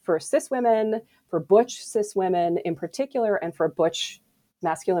cis women, for butch cis women in particular, and for butch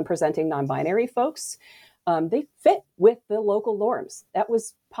masculine presenting non-binary folks, they fit with the local norms. That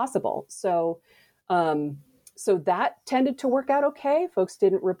was possible. So that tended to work out okay. Folks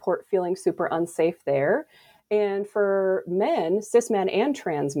didn't report feeling super unsafe there. And for men, cis men and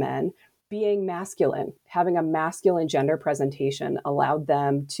trans men, being masculine, having a masculine gender presentation allowed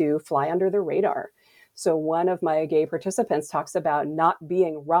them to fly under the radar. So one of my gay participants talks about not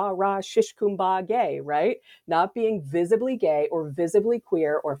being rah-rah shish kumbah gay, right? Not being visibly gay or visibly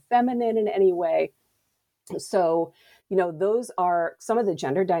queer or feminine in any way. So, those are some of the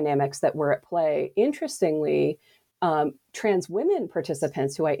gender dynamics that were at play. Interestingly, trans women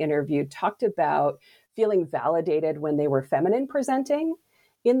participants who I interviewed talked about feeling validated when they were feminine presenting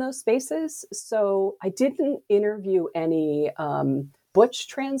in those spaces. So I didn't interview any butch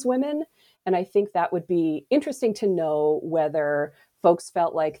trans women. And I think that would be interesting to know whether folks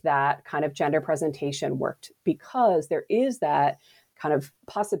felt like that kind of gender presentation worked, because there is that kind of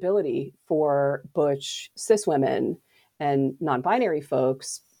possibility for butch cis women and non-binary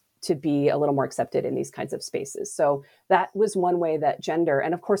folks to be a little more accepted in these kinds of spaces. So that was one way that gender,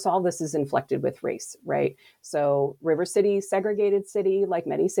 and of course, all this is inflected with race, right? So River City, segregated city, like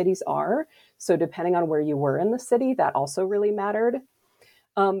many cities are. So depending on where you were in the city, that also really mattered.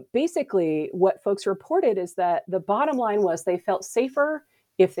 Basically, what folks reported is that the bottom line was they felt safer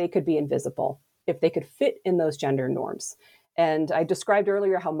if they could be invisible, if they could fit in those gender norms. And I described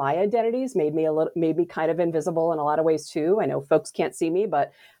earlier how my identities made me kind of invisible in a lot of ways too. I know folks can't see me,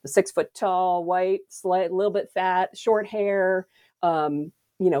 but a 6 foot tall, white, slight, little bit fat, short hair,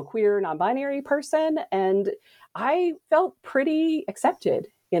 queer, non-binary person. And I felt pretty accepted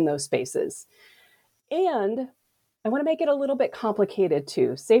in those spaces. And I want to make it a little bit complicated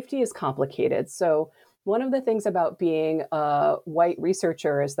too. Safety is complicated. So one of the things about being a white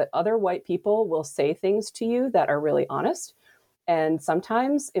researcher is that other white people will say things to you that are really honest and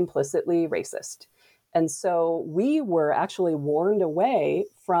sometimes implicitly racist. And so we were actually warned away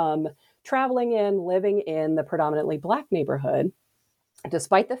from living in the predominantly Black neighborhood,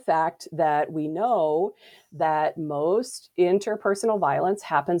 despite the fact that we know that most interpersonal violence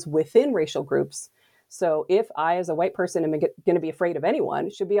happens within racial groups. So if I, as a white person, am going to be afraid of anyone,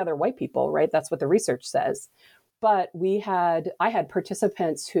 it should be other white people, right? That's what the research says. But I had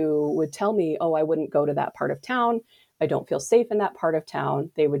participants who would tell me, oh, I wouldn't go to that part of town. I don't feel safe in that part of town.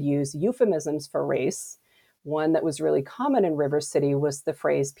 They would use euphemisms for race. One that was really common in River City was the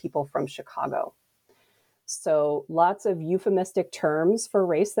phrase people from Chicago. So lots of euphemistic terms for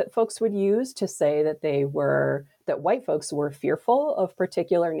race that folks would use to say that that white folks were fearful of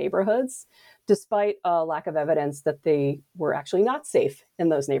particular neighborhoods, despite a lack of evidence that they were actually not safe in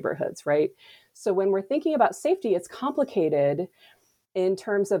those neighborhoods, right? So when we're thinking about safety, it's complicated in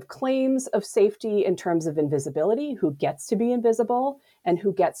terms of claims of safety, in terms of invisibility, who gets to be invisible and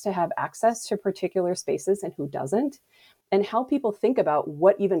who gets to have access to particular spaces and who doesn't, and how people think about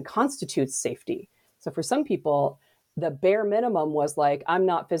what even constitutes safety. So for some people, the bare minimum was like, I'm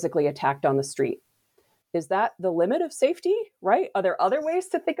not physically attacked on the street. Is that the limit of safety, right? Are there other ways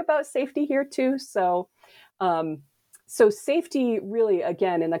to think about safety here too? So safety really,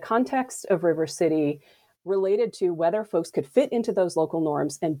 again, in the context of River City, related to whether folks could fit into those local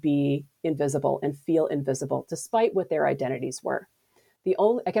norms and be invisible and feel invisible, despite what their identities were. The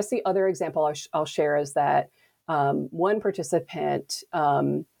other example I'll share is that one participant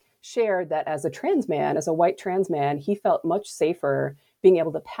shared that as a white trans man, he felt much safer being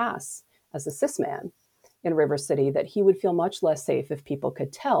able to pass as a cis man in River City, that he would feel much less safe if people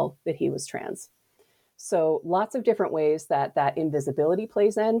could tell that he was trans. So lots of different ways that invisibility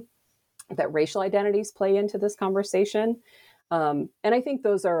plays in, that racial identities play into this conversation. And I think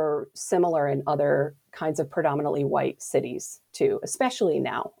those are similar in other kinds of predominantly white cities too, especially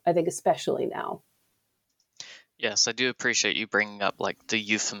now. Yes, I do appreciate you bringing up like the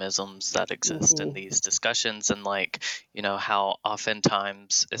euphemisms that exist in these discussions, and how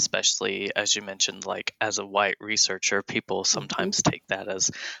oftentimes, especially as you mentioned, like as a white researcher, people sometimes take that as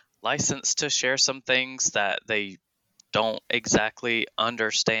license to share some things that they don't exactly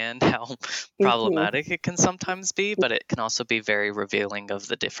understand how problematic it can sometimes be, but it can also be very revealing of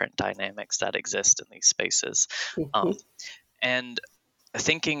the different dynamics that exist in these spaces. And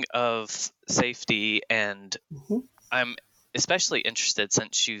thinking of safety, and I'm especially interested,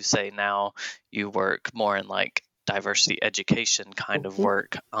 since you say now you work more in like diversity education kind of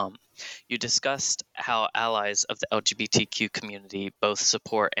work. You discussed how allies of the LGBTQ community both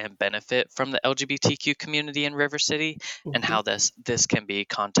support and benefit from the LGBTQ community in River City, and how this can be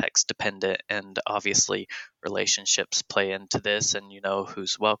context dependent, and obviously relationships play into this, and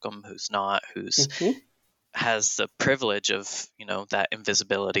who's welcome, who's not, who's has the privilege of that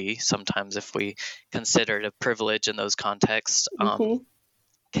invisibility sometimes, if we consider it a privilege in those contexts.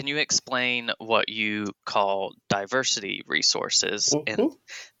 Can you explain what you call diversity resources in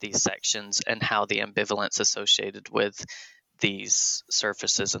these sections, and how the ambivalence associated with these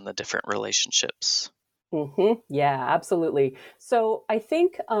surfaces and the different relationships? Yeah, absolutely. So I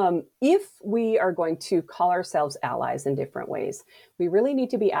think if we are going to call ourselves allies in different ways, we really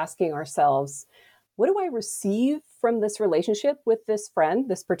need to be asking ourselves, what do I receive from this relationship with this friend,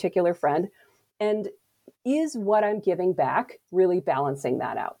 this particular friend? And is what I'm giving back really balancing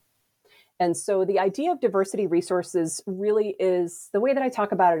that out? And so the idea of diversity resources really is, the way that I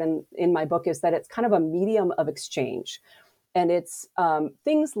talk about it in my book, is that it's kind of a medium of exchange. And it's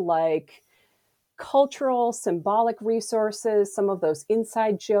things like cultural, symbolic resources, some of those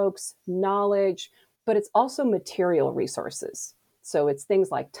inside jokes, knowledge, but it's also material resources. So it's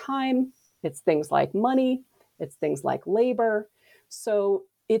things like time, it's things like money, it's things like labor. So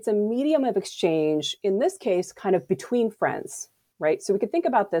it's a medium of exchange, in this case, kind of between friends, right? So we could think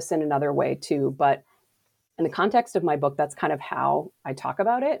about this in another way too, but in the context of my book, that's kind of how I talk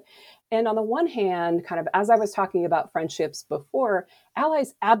about it. And on the one hand, kind of as I was talking about friendships before,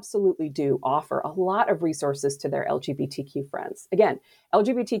 allies absolutely do offer a lot of resources to their LGBTQ friends. Again,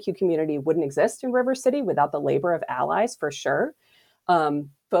 LGBTQ community wouldn't exist in River City without the labor of allies, for sure.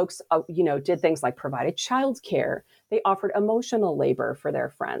 Folks, did things like provided childcare. They offered emotional labor for their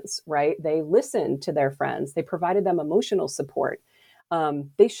friends, right? They listened to their friends. They provided them emotional support.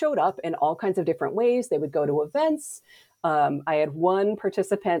 They showed up in all kinds of different ways. They would go to events. I had one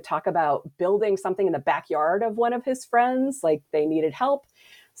participant talk about building something in the backyard of one of his friends, like they needed help.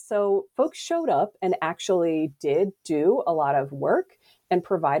 So folks showed up and actually did do a lot of work and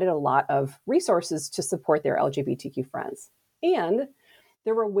provided a lot of resources to support their LGBTQ friends. And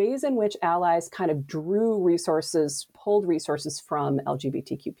there were ways in which allies kind of drew resources, pulled resources from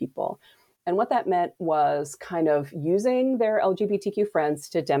LGBTQ people. And what that meant was kind of using their LGBTQ friends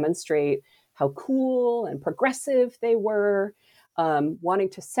to demonstrate how cool and progressive they were, wanting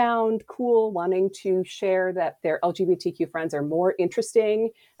to sound cool, wanting to share that their LGBTQ friends are more interesting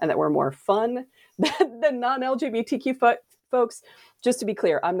and that we're more fun than non-LGBTQ folks. Just to be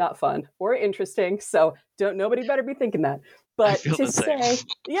clear, I'm not fun or interesting, so nobody better be thinking that. But to say,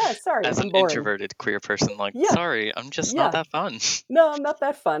 sorry, as I'm an boring. introverted queer person, sorry, I'm just not that fun. No, I'm not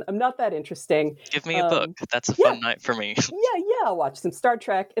that fun. I'm not that interesting. Give me a book. That's a fun night for me. I'll watch some Star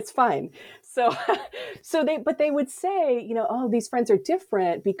Trek. It's fine. So they would say, these friends are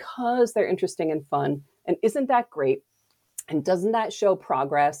different because they're interesting and fun. And isn't that great? And doesn't that show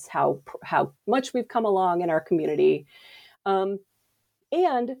progress? How much we've come along in our community?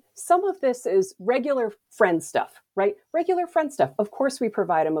 And some of this is regular friend stuff, right? Regular friend stuff. Of course, we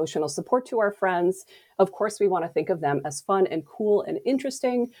provide emotional support to our friends. Of course, we want to think of them as fun and cool and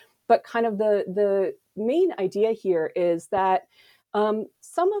interesting. But kind of the main idea here is that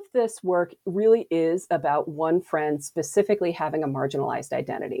some of this work really is about one friend specifically having a marginalized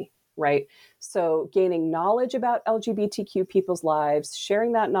identity, right? So gaining knowledge about LGBTQ people's lives,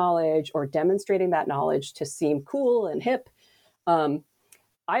 sharing that knowledge or demonstrating that knowledge to seem cool and hip.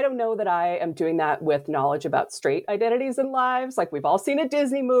 I don't know that I am doing that with knowledge about straight identities and lives. Like, we've all seen a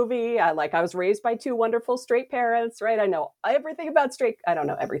Disney movie. I was raised by two wonderful straight parents, right? I know everything about I don't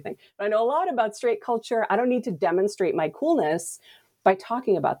know everything, but I know a lot about straight culture. I don't need to demonstrate my coolness by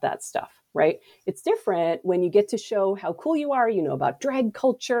talking about that stuff, right? It's different when you get to show how cool you are. You know about drag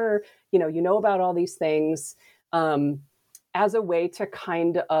culture, you know about all these things as a way to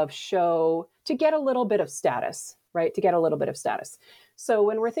kind of show, to get a little bit of status, right? To get a little bit of status. So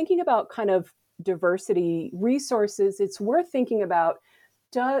when we're thinking about kind of diversity resources, it's worth thinking about,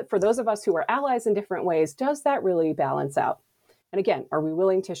 for those of us who are allies in different ways, does that really balance out? And again, are we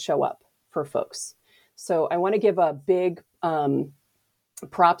willing to show up for folks? So I want to give a big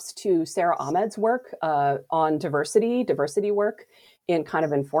props to Sarah Ahmed's work on diversity work in kind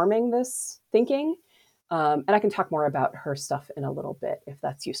of informing this thinking. And I can talk more about her stuff in a little bit if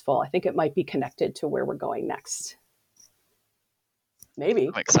that's useful. I think it might be connected to where we're going next. Maybe.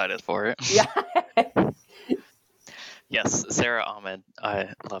 I'm excited for it. Yeah. Yes, Sarah Ahmed.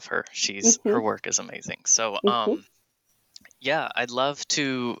 I love her. Her work is amazing. So, I'd love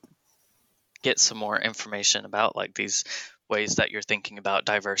to get some more information about like these ways that you're thinking about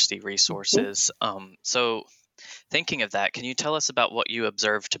diversity resources. So Thinking of that, can you tell us about what you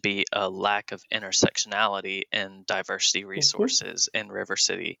observed to be a lack of intersectionality in diversity Mhm. resources in River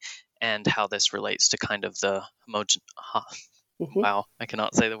City and how this relates to kind of the Mhm. wow, I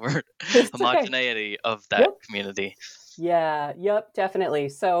cannot say the word, It's okay. homogeneity of that Yep. community? Yeah, yep, definitely.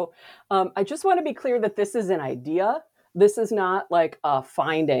 So I just want to be clear that this is an idea. This is not like a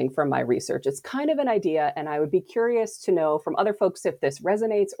finding from my research. It's kind of an idea. And I would be curious to know from other folks if this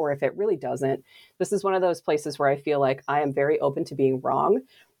resonates or if it really doesn't. This is one of those places where I feel like I am very open to being wrong.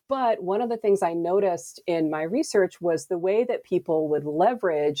 But one of the things I noticed in my research was the way that people would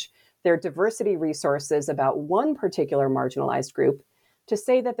leverage their diversity resources about one particular marginalized group to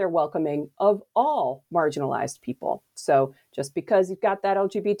say that they're welcoming of all marginalized people. So just because you've got that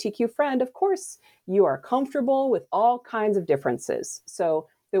LGBTQ friend, of course, you are comfortable with all kinds of differences. So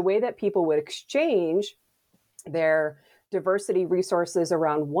the way that people would exchange their diversity resources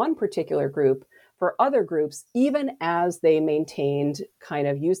around one particular group for other groups, even as they maintained kind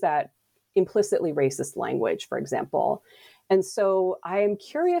of use that implicitly racist language, for example. And so I am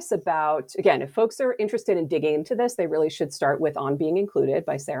curious about, again, if folks are interested in digging into this, they really should start with On Being Included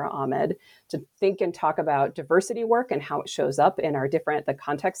by Sarah Ahmed to think and talk about diversity work and how it shows up in the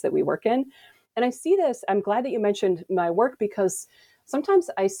context that we work in. And I see this, I'm glad that you mentioned my work because sometimes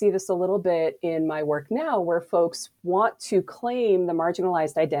I see this a little bit in my work now where folks want to claim the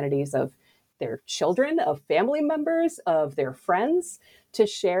marginalized identities of their children, of family members, of their friends, to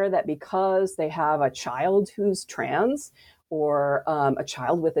share that because they have a child who's trans or a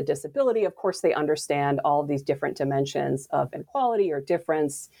child with a disability, of course, they understand all of these different dimensions of inequality or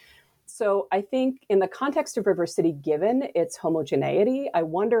difference. So I think in the context of River City, given its homogeneity, I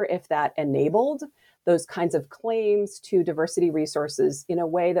wonder if that enabled those kinds of claims to diversity resources in a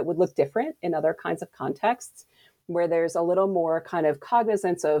way that would look different in other kinds of contexts, where there's a little more kind of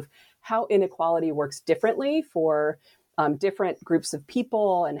cognizance of how inequality works differently for different groups of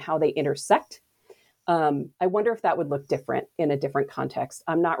people and how they intersect. I wonder if that would look different in a different context.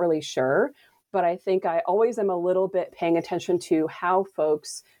 I'm not really sure, but I think I always am a little bit paying attention to how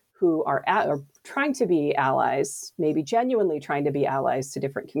folks who are trying to be allies, maybe genuinely trying to be allies to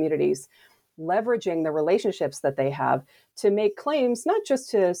different communities, leveraging the relationships that they have to make claims, not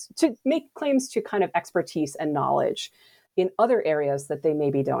just to make claims to kind of expertise and knowledge in other areas that they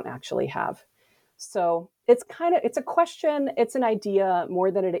maybe don't actually have. So it's a question, it's an idea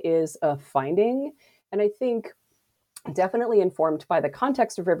more than it is a finding. And I think definitely informed by the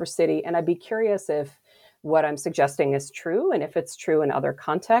context of River City. And I'd be curious if what I'm suggesting is true and if it's true in other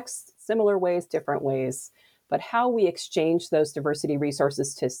contexts, similar ways, different ways, but how we exchange those diversity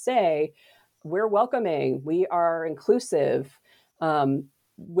resources to say, we're welcoming, we are inclusive,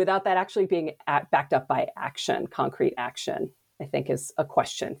 without that actually being backed up by action, concrete action, I think is a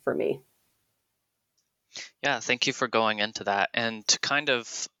question for me. Yeah, thank you for going into that. And to kind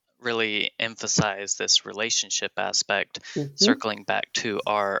of really emphasize this relationship aspect, Mm-hmm. circling back to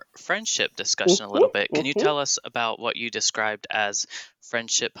our friendship discussion a little Mm-hmm. bit, can you Mm-hmm. tell us about what you described as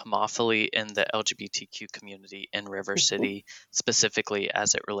friendship homophily in the LGBTQ community in River Mm-hmm. City, specifically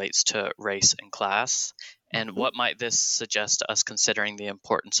as it relates to race and class? And Mm-hmm. what might this suggest to us considering the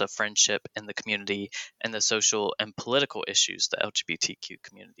importance of friendship in the community and the social and political issues the LGBTQ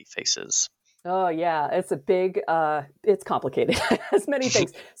community faces? Oh yeah, it's complicated, as many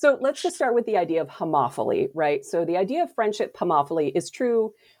things. So let's just start with the idea of homophily, right? So the idea of friendship homophily is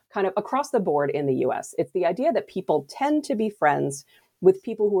true kind of across the board in the US. It's the idea that people tend to be friends with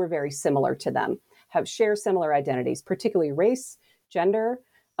people who are very similar to them, share similar identities, particularly race, gender,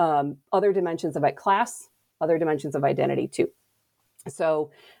 other dimensions of class, other dimensions of identity too. So,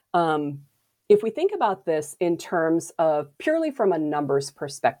 if we think about this in terms of purely from a numbers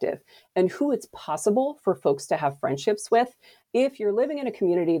perspective and who it's possible for folks to have friendships with, if you're living in a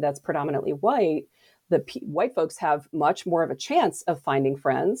community that's predominantly white, white folks have much more of a chance of finding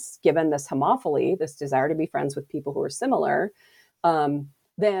friends, given this homophily, this desire to be friends with people who are similar, than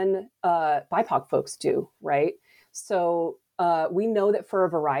BIPOC folks do, right? So we know that for a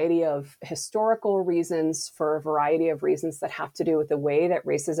variety of historical reasons, for a variety of reasons that have to do with the way that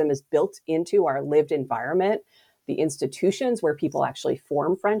racism is built into our lived environment, the institutions where people actually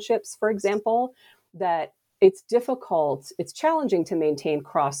form friendships, for example, that it's difficult, it's challenging to maintain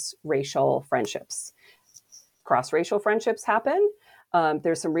cross-racial friendships. Cross-racial friendships happen.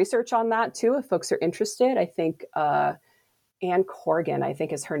 There's some research on that too, if folks are interested. I think Anne Corrigan, I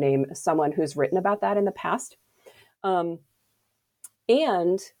think is her name, someone who's written about that in the past.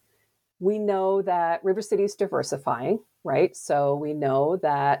 And we know that River City is diversifying, right? So we know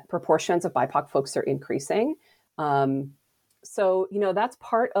that proportions of BIPOC folks are increasing. So, that's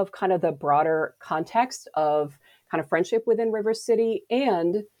part of kind of the broader context of kind of friendship within River City.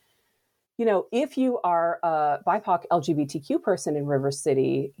 And, if you are a BIPOC LGBTQ person in River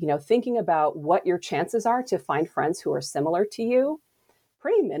City, thinking about what your chances are to find friends who are similar to you,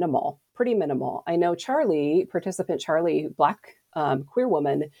 pretty minimal. I know participant Charlie, Black queer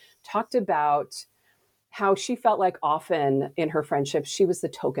woman, talked about how she felt like often in her friendships, she was the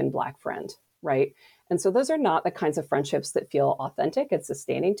token Black friend, right? And so those are not the kinds of friendships that feel authentic and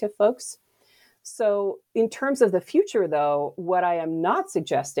sustaining to folks. So in terms of the future, though, what I am not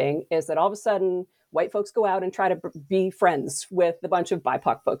suggesting is that all of a sudden white folks go out and try to be friends with a bunch of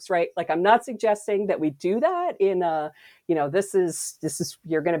BIPOC folks, right? Like, I'm not suggesting that we do that in this is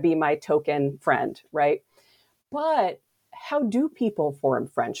you're going to be my token friend, right? But how do people form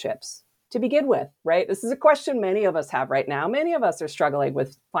friendships to begin with, right? This is a question many of us have right now. Many of us are struggling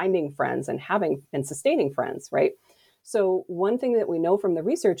with finding friends and having and sustaining friends, right? So one thing that we know from the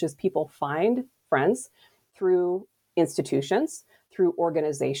research is people find friends through institutions, through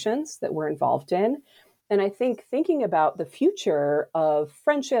organizations that we're involved in. And I think thinking about the future of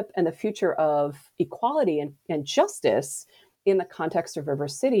friendship and the future of equality and justice in the context of River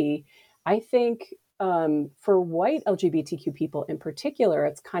City, I think for white LGBTQ people in particular,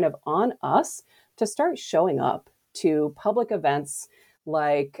 it's kind of on us to start showing up to public events.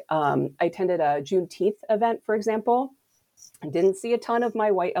 Like I attended a Juneteenth event, for example. I didn't see a ton of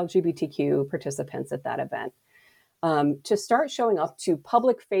my white LGBTQ participants at that event. To start showing up to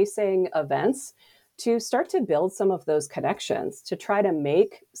public-facing events, to start to build some of those connections, to try to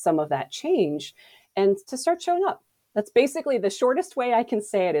make some of that change, and to start showing up. That's basically the shortest way I can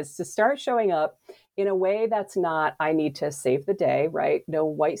say it, is to start showing up in a way that's not, I need to save the day, right? No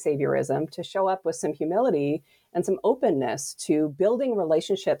white saviorism, to show up with some humility and some openness to building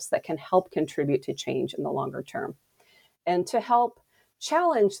relationships that can help contribute to change in the longer term. And to help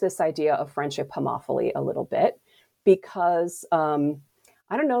challenge this idea of friendship homophily a little bit, because I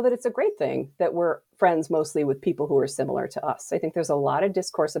don't know that it's a great thing that we're friends mostly with people who are similar to us. I think there's a lot of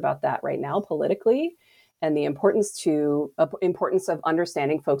discourse about that right now politically, and the importance of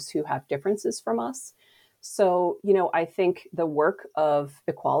understanding folks who have differences from us. So, I think the work of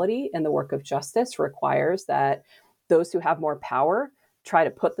equality and the work of justice requires that those who have more power try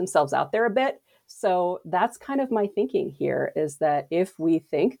to put themselves out there a bit. So that's kind of my thinking here, is that if we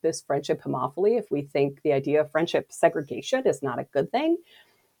think this friendship homophily, if we think the idea of friendship segregation is not a good thing,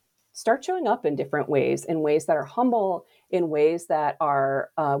 start showing up in different ways, in ways that are humble, in ways that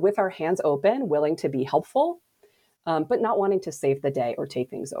are with our hands open, willing to be helpful, but not wanting to save the day or take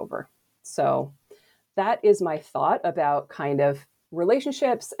things over. So that is my thought about kind of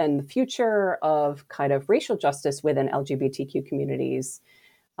relationships and the future of kind of racial justice within LGBTQ communities.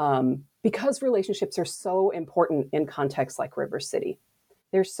 Because relationships are so important in contexts like River City.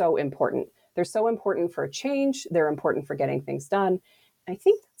 They're so important. They're so important for change. They're important for getting things done. I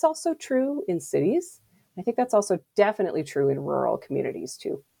think that's also true in cities. I think that's also definitely true in rural communities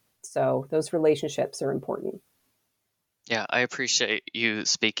too. So those relationships are important. Yeah, I appreciate you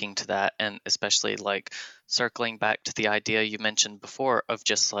speaking to that, and especially like circling back to the idea you mentioned before of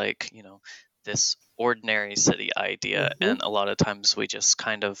just like, this ordinary city idea. Mm-hmm. And a lot of times we just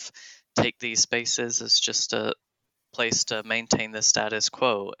kind of take these spaces as just a place to maintain the status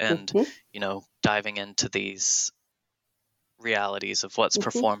quo, and, mm-hmm. Diving into these realities of what's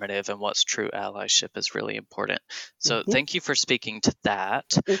mm-hmm. performative and what's true allyship is really important. So mm-hmm. thank you for speaking to that.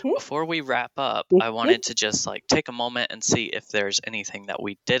 Mm-hmm. Before we wrap up, mm-hmm. I wanted to just take a moment and see if there's anything that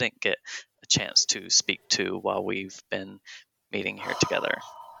we didn't get a chance to speak to while we've been meeting here together.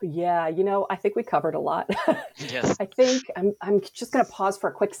 Yeah, I think we covered a lot. Yes. I think I'm just going to pause for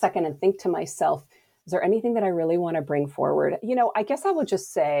a quick second and think to myself, is there anything that I really want to bring forward? I guess I will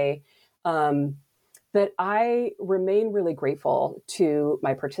just say that I remain really grateful to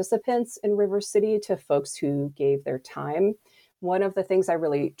my participants in River City, to folks who gave their time. One of the things I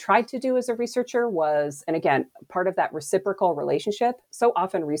really tried to do as a researcher was, and again, part of that reciprocal relationship. So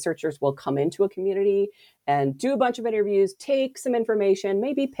often researchers will come into a community and do a bunch of interviews, take some information,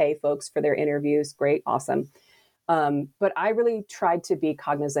 maybe pay folks for their interviews. Great, awesome. But I really tried to be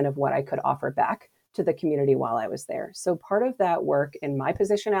cognizant of what I could offer back to the community while I was there. So part of that work in my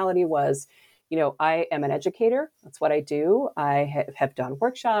positionality was, I am an educator. That's what I do. I have done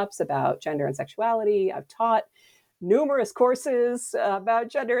workshops about gender and sexuality. I've taught numerous courses about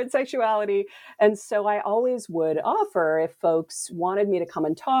gender and sexuality. And so I always would offer, if folks wanted me to come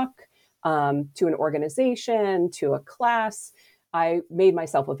and talk to an organization, to a class, I made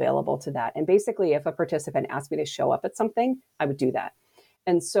myself available to that. And basically, if a participant asked me to show up at something, I would do that.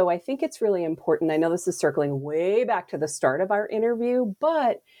 And so I think it's really important. I know this is circling way back to the start of our interview,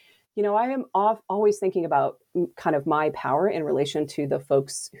 but I am always thinking about kind of my power in relation to the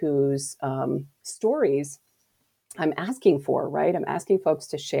folks whose stories I'm asking for, right? I'm asking folks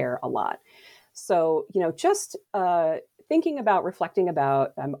to share a lot. So, just thinking about, reflecting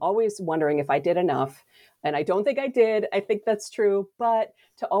about, I'm always wondering if I did enough. And I don't think I did. I think that's true. But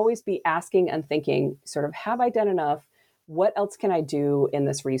to always be asking and thinking, sort of, have I done enough? What else can I do in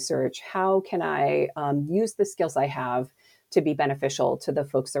this research? How can I use the skills I have to be beneficial to the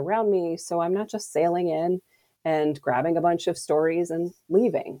folks around me? So I'm not just sailing in and grabbing a bunch of stories and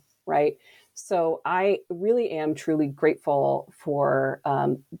leaving, right? So I really am truly grateful for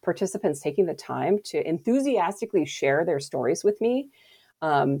participants taking the time to enthusiastically share their stories with me.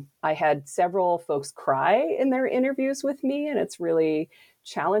 I had several folks cry in their interviews with me, and it's really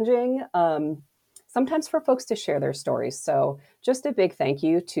challenging sometimes for folks to share their stories. So just a big thank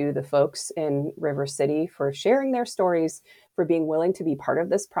you to the folks in River City for sharing their stories, for being willing to be part of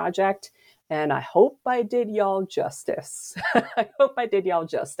this project. And I hope I did y'all justice. I hope I did y'all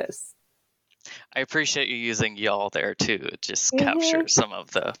justice. I appreciate you using y'all there too. It just captures some of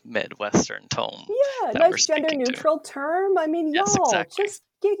the Midwestern tone. Yeah, nice gender neutral term. I mean, yes, y'all, exactly. Just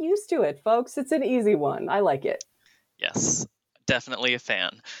get used to it, folks. It's an easy one. I like it. Yes, definitely a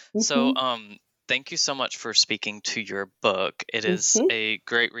fan. So thank you so much for speaking to your book. It is a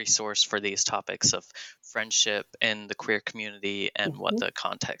great resource for these topics of friendship in the queer community and what the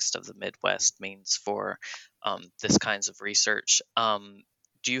context of the Midwest means for this kinds of research.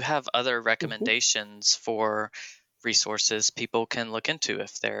 Do you have other recommendations for resources people can look into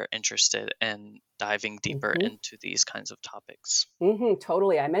if they're interested in diving deeper into these kinds of topics?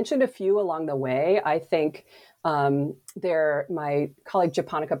 Totally. I mentioned a few along the way. I think my colleague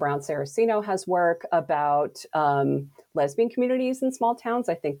Japonica Brown-Saraceno has work about lesbian communities in small towns.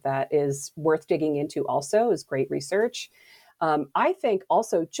 I think that is worth digging into also, is great research. I think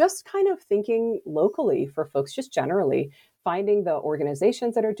also just kind of thinking locally for folks, just generally, finding the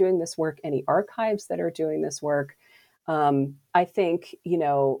organizations that are doing this work, any archives that are doing this work. I think,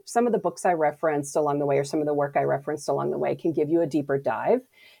 some of the books I referenced along the way, or some of the work I referenced along the way, can give you a deeper dive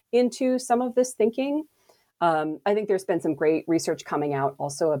into some of this thinking. I think there's been some great research coming out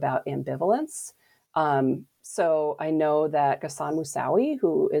also about ambivalence. So I know that Ghassan Moussaoui,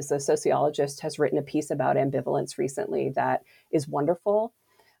 who is a sociologist, has written a piece about ambivalence recently that is wonderful.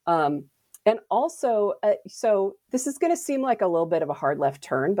 And also, so this is going to seem like a little bit of a hard left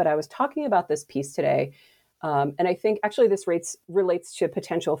turn, but I was talking about this piece today. And I think actually this relates to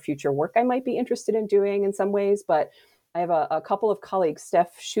potential future work I might be interested in doing in some ways. But I have a couple of colleagues,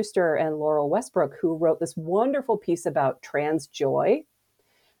 Steph Schuster and Laurel Westbrook, who wrote this wonderful piece about trans joy.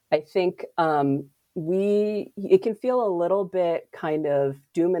 I think it can feel a little bit kind of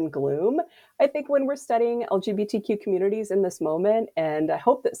doom and gloom, I think, when we're studying LGBTQ communities in this moment. And I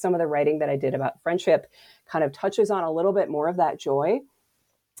hope that some of the writing that I did about friendship kind of touches on a little bit more of that joy.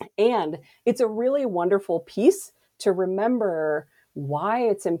 And it's a really wonderful piece to remember why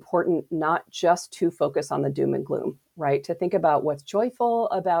it's important not just to focus on the doom and gloom, right? To think about what's joyful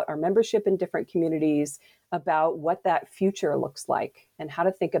about our membership in different communities, about what that future looks like, and how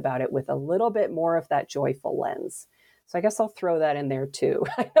to think about it with a little bit more of that joyful lens. So I guess I'll throw that in there too.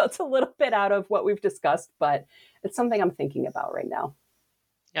 I know it's a little bit out of what we've discussed, but it's something I'm thinking about right now.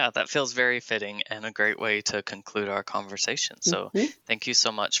 Yeah, that feels very fitting and a great way to conclude our conversation. So thank you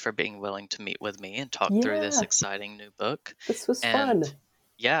so much for being willing to meet with me and talk through this exciting new book. This was fun.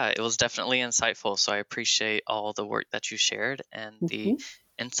 Yeah, it was definitely insightful. So I appreciate all the work that you shared and the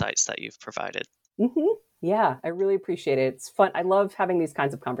insights that you've provided. Yeah, I really appreciate it. It's fun. I love having these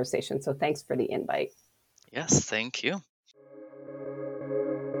kinds of conversations. So thanks for the invite. Yes, thank you.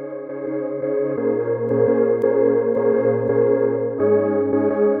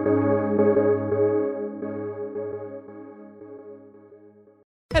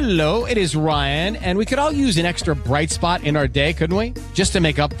 Hello, it is Ryan, and we could all use an extra bright spot in our day, couldn't we? Just to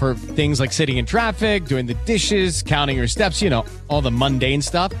make up for things like sitting in traffic, doing the dishes, counting your steps, all the mundane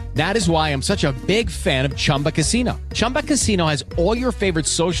stuff. That is why I'm such a big fan of Chumba Casino. Chumba Casino has all your favorite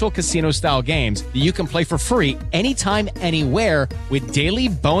social casino-style games that you can play for free anytime, anywhere with daily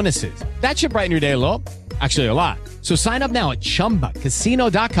bonuses. That should brighten your day a little. Actually, a lot. So sign up now at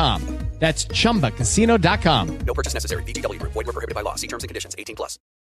ChumbaCasino.com. That's ChumbaCasino.com. No purchase necessary. VGW Group. Void where prohibited by law. See terms and conditions. 18+.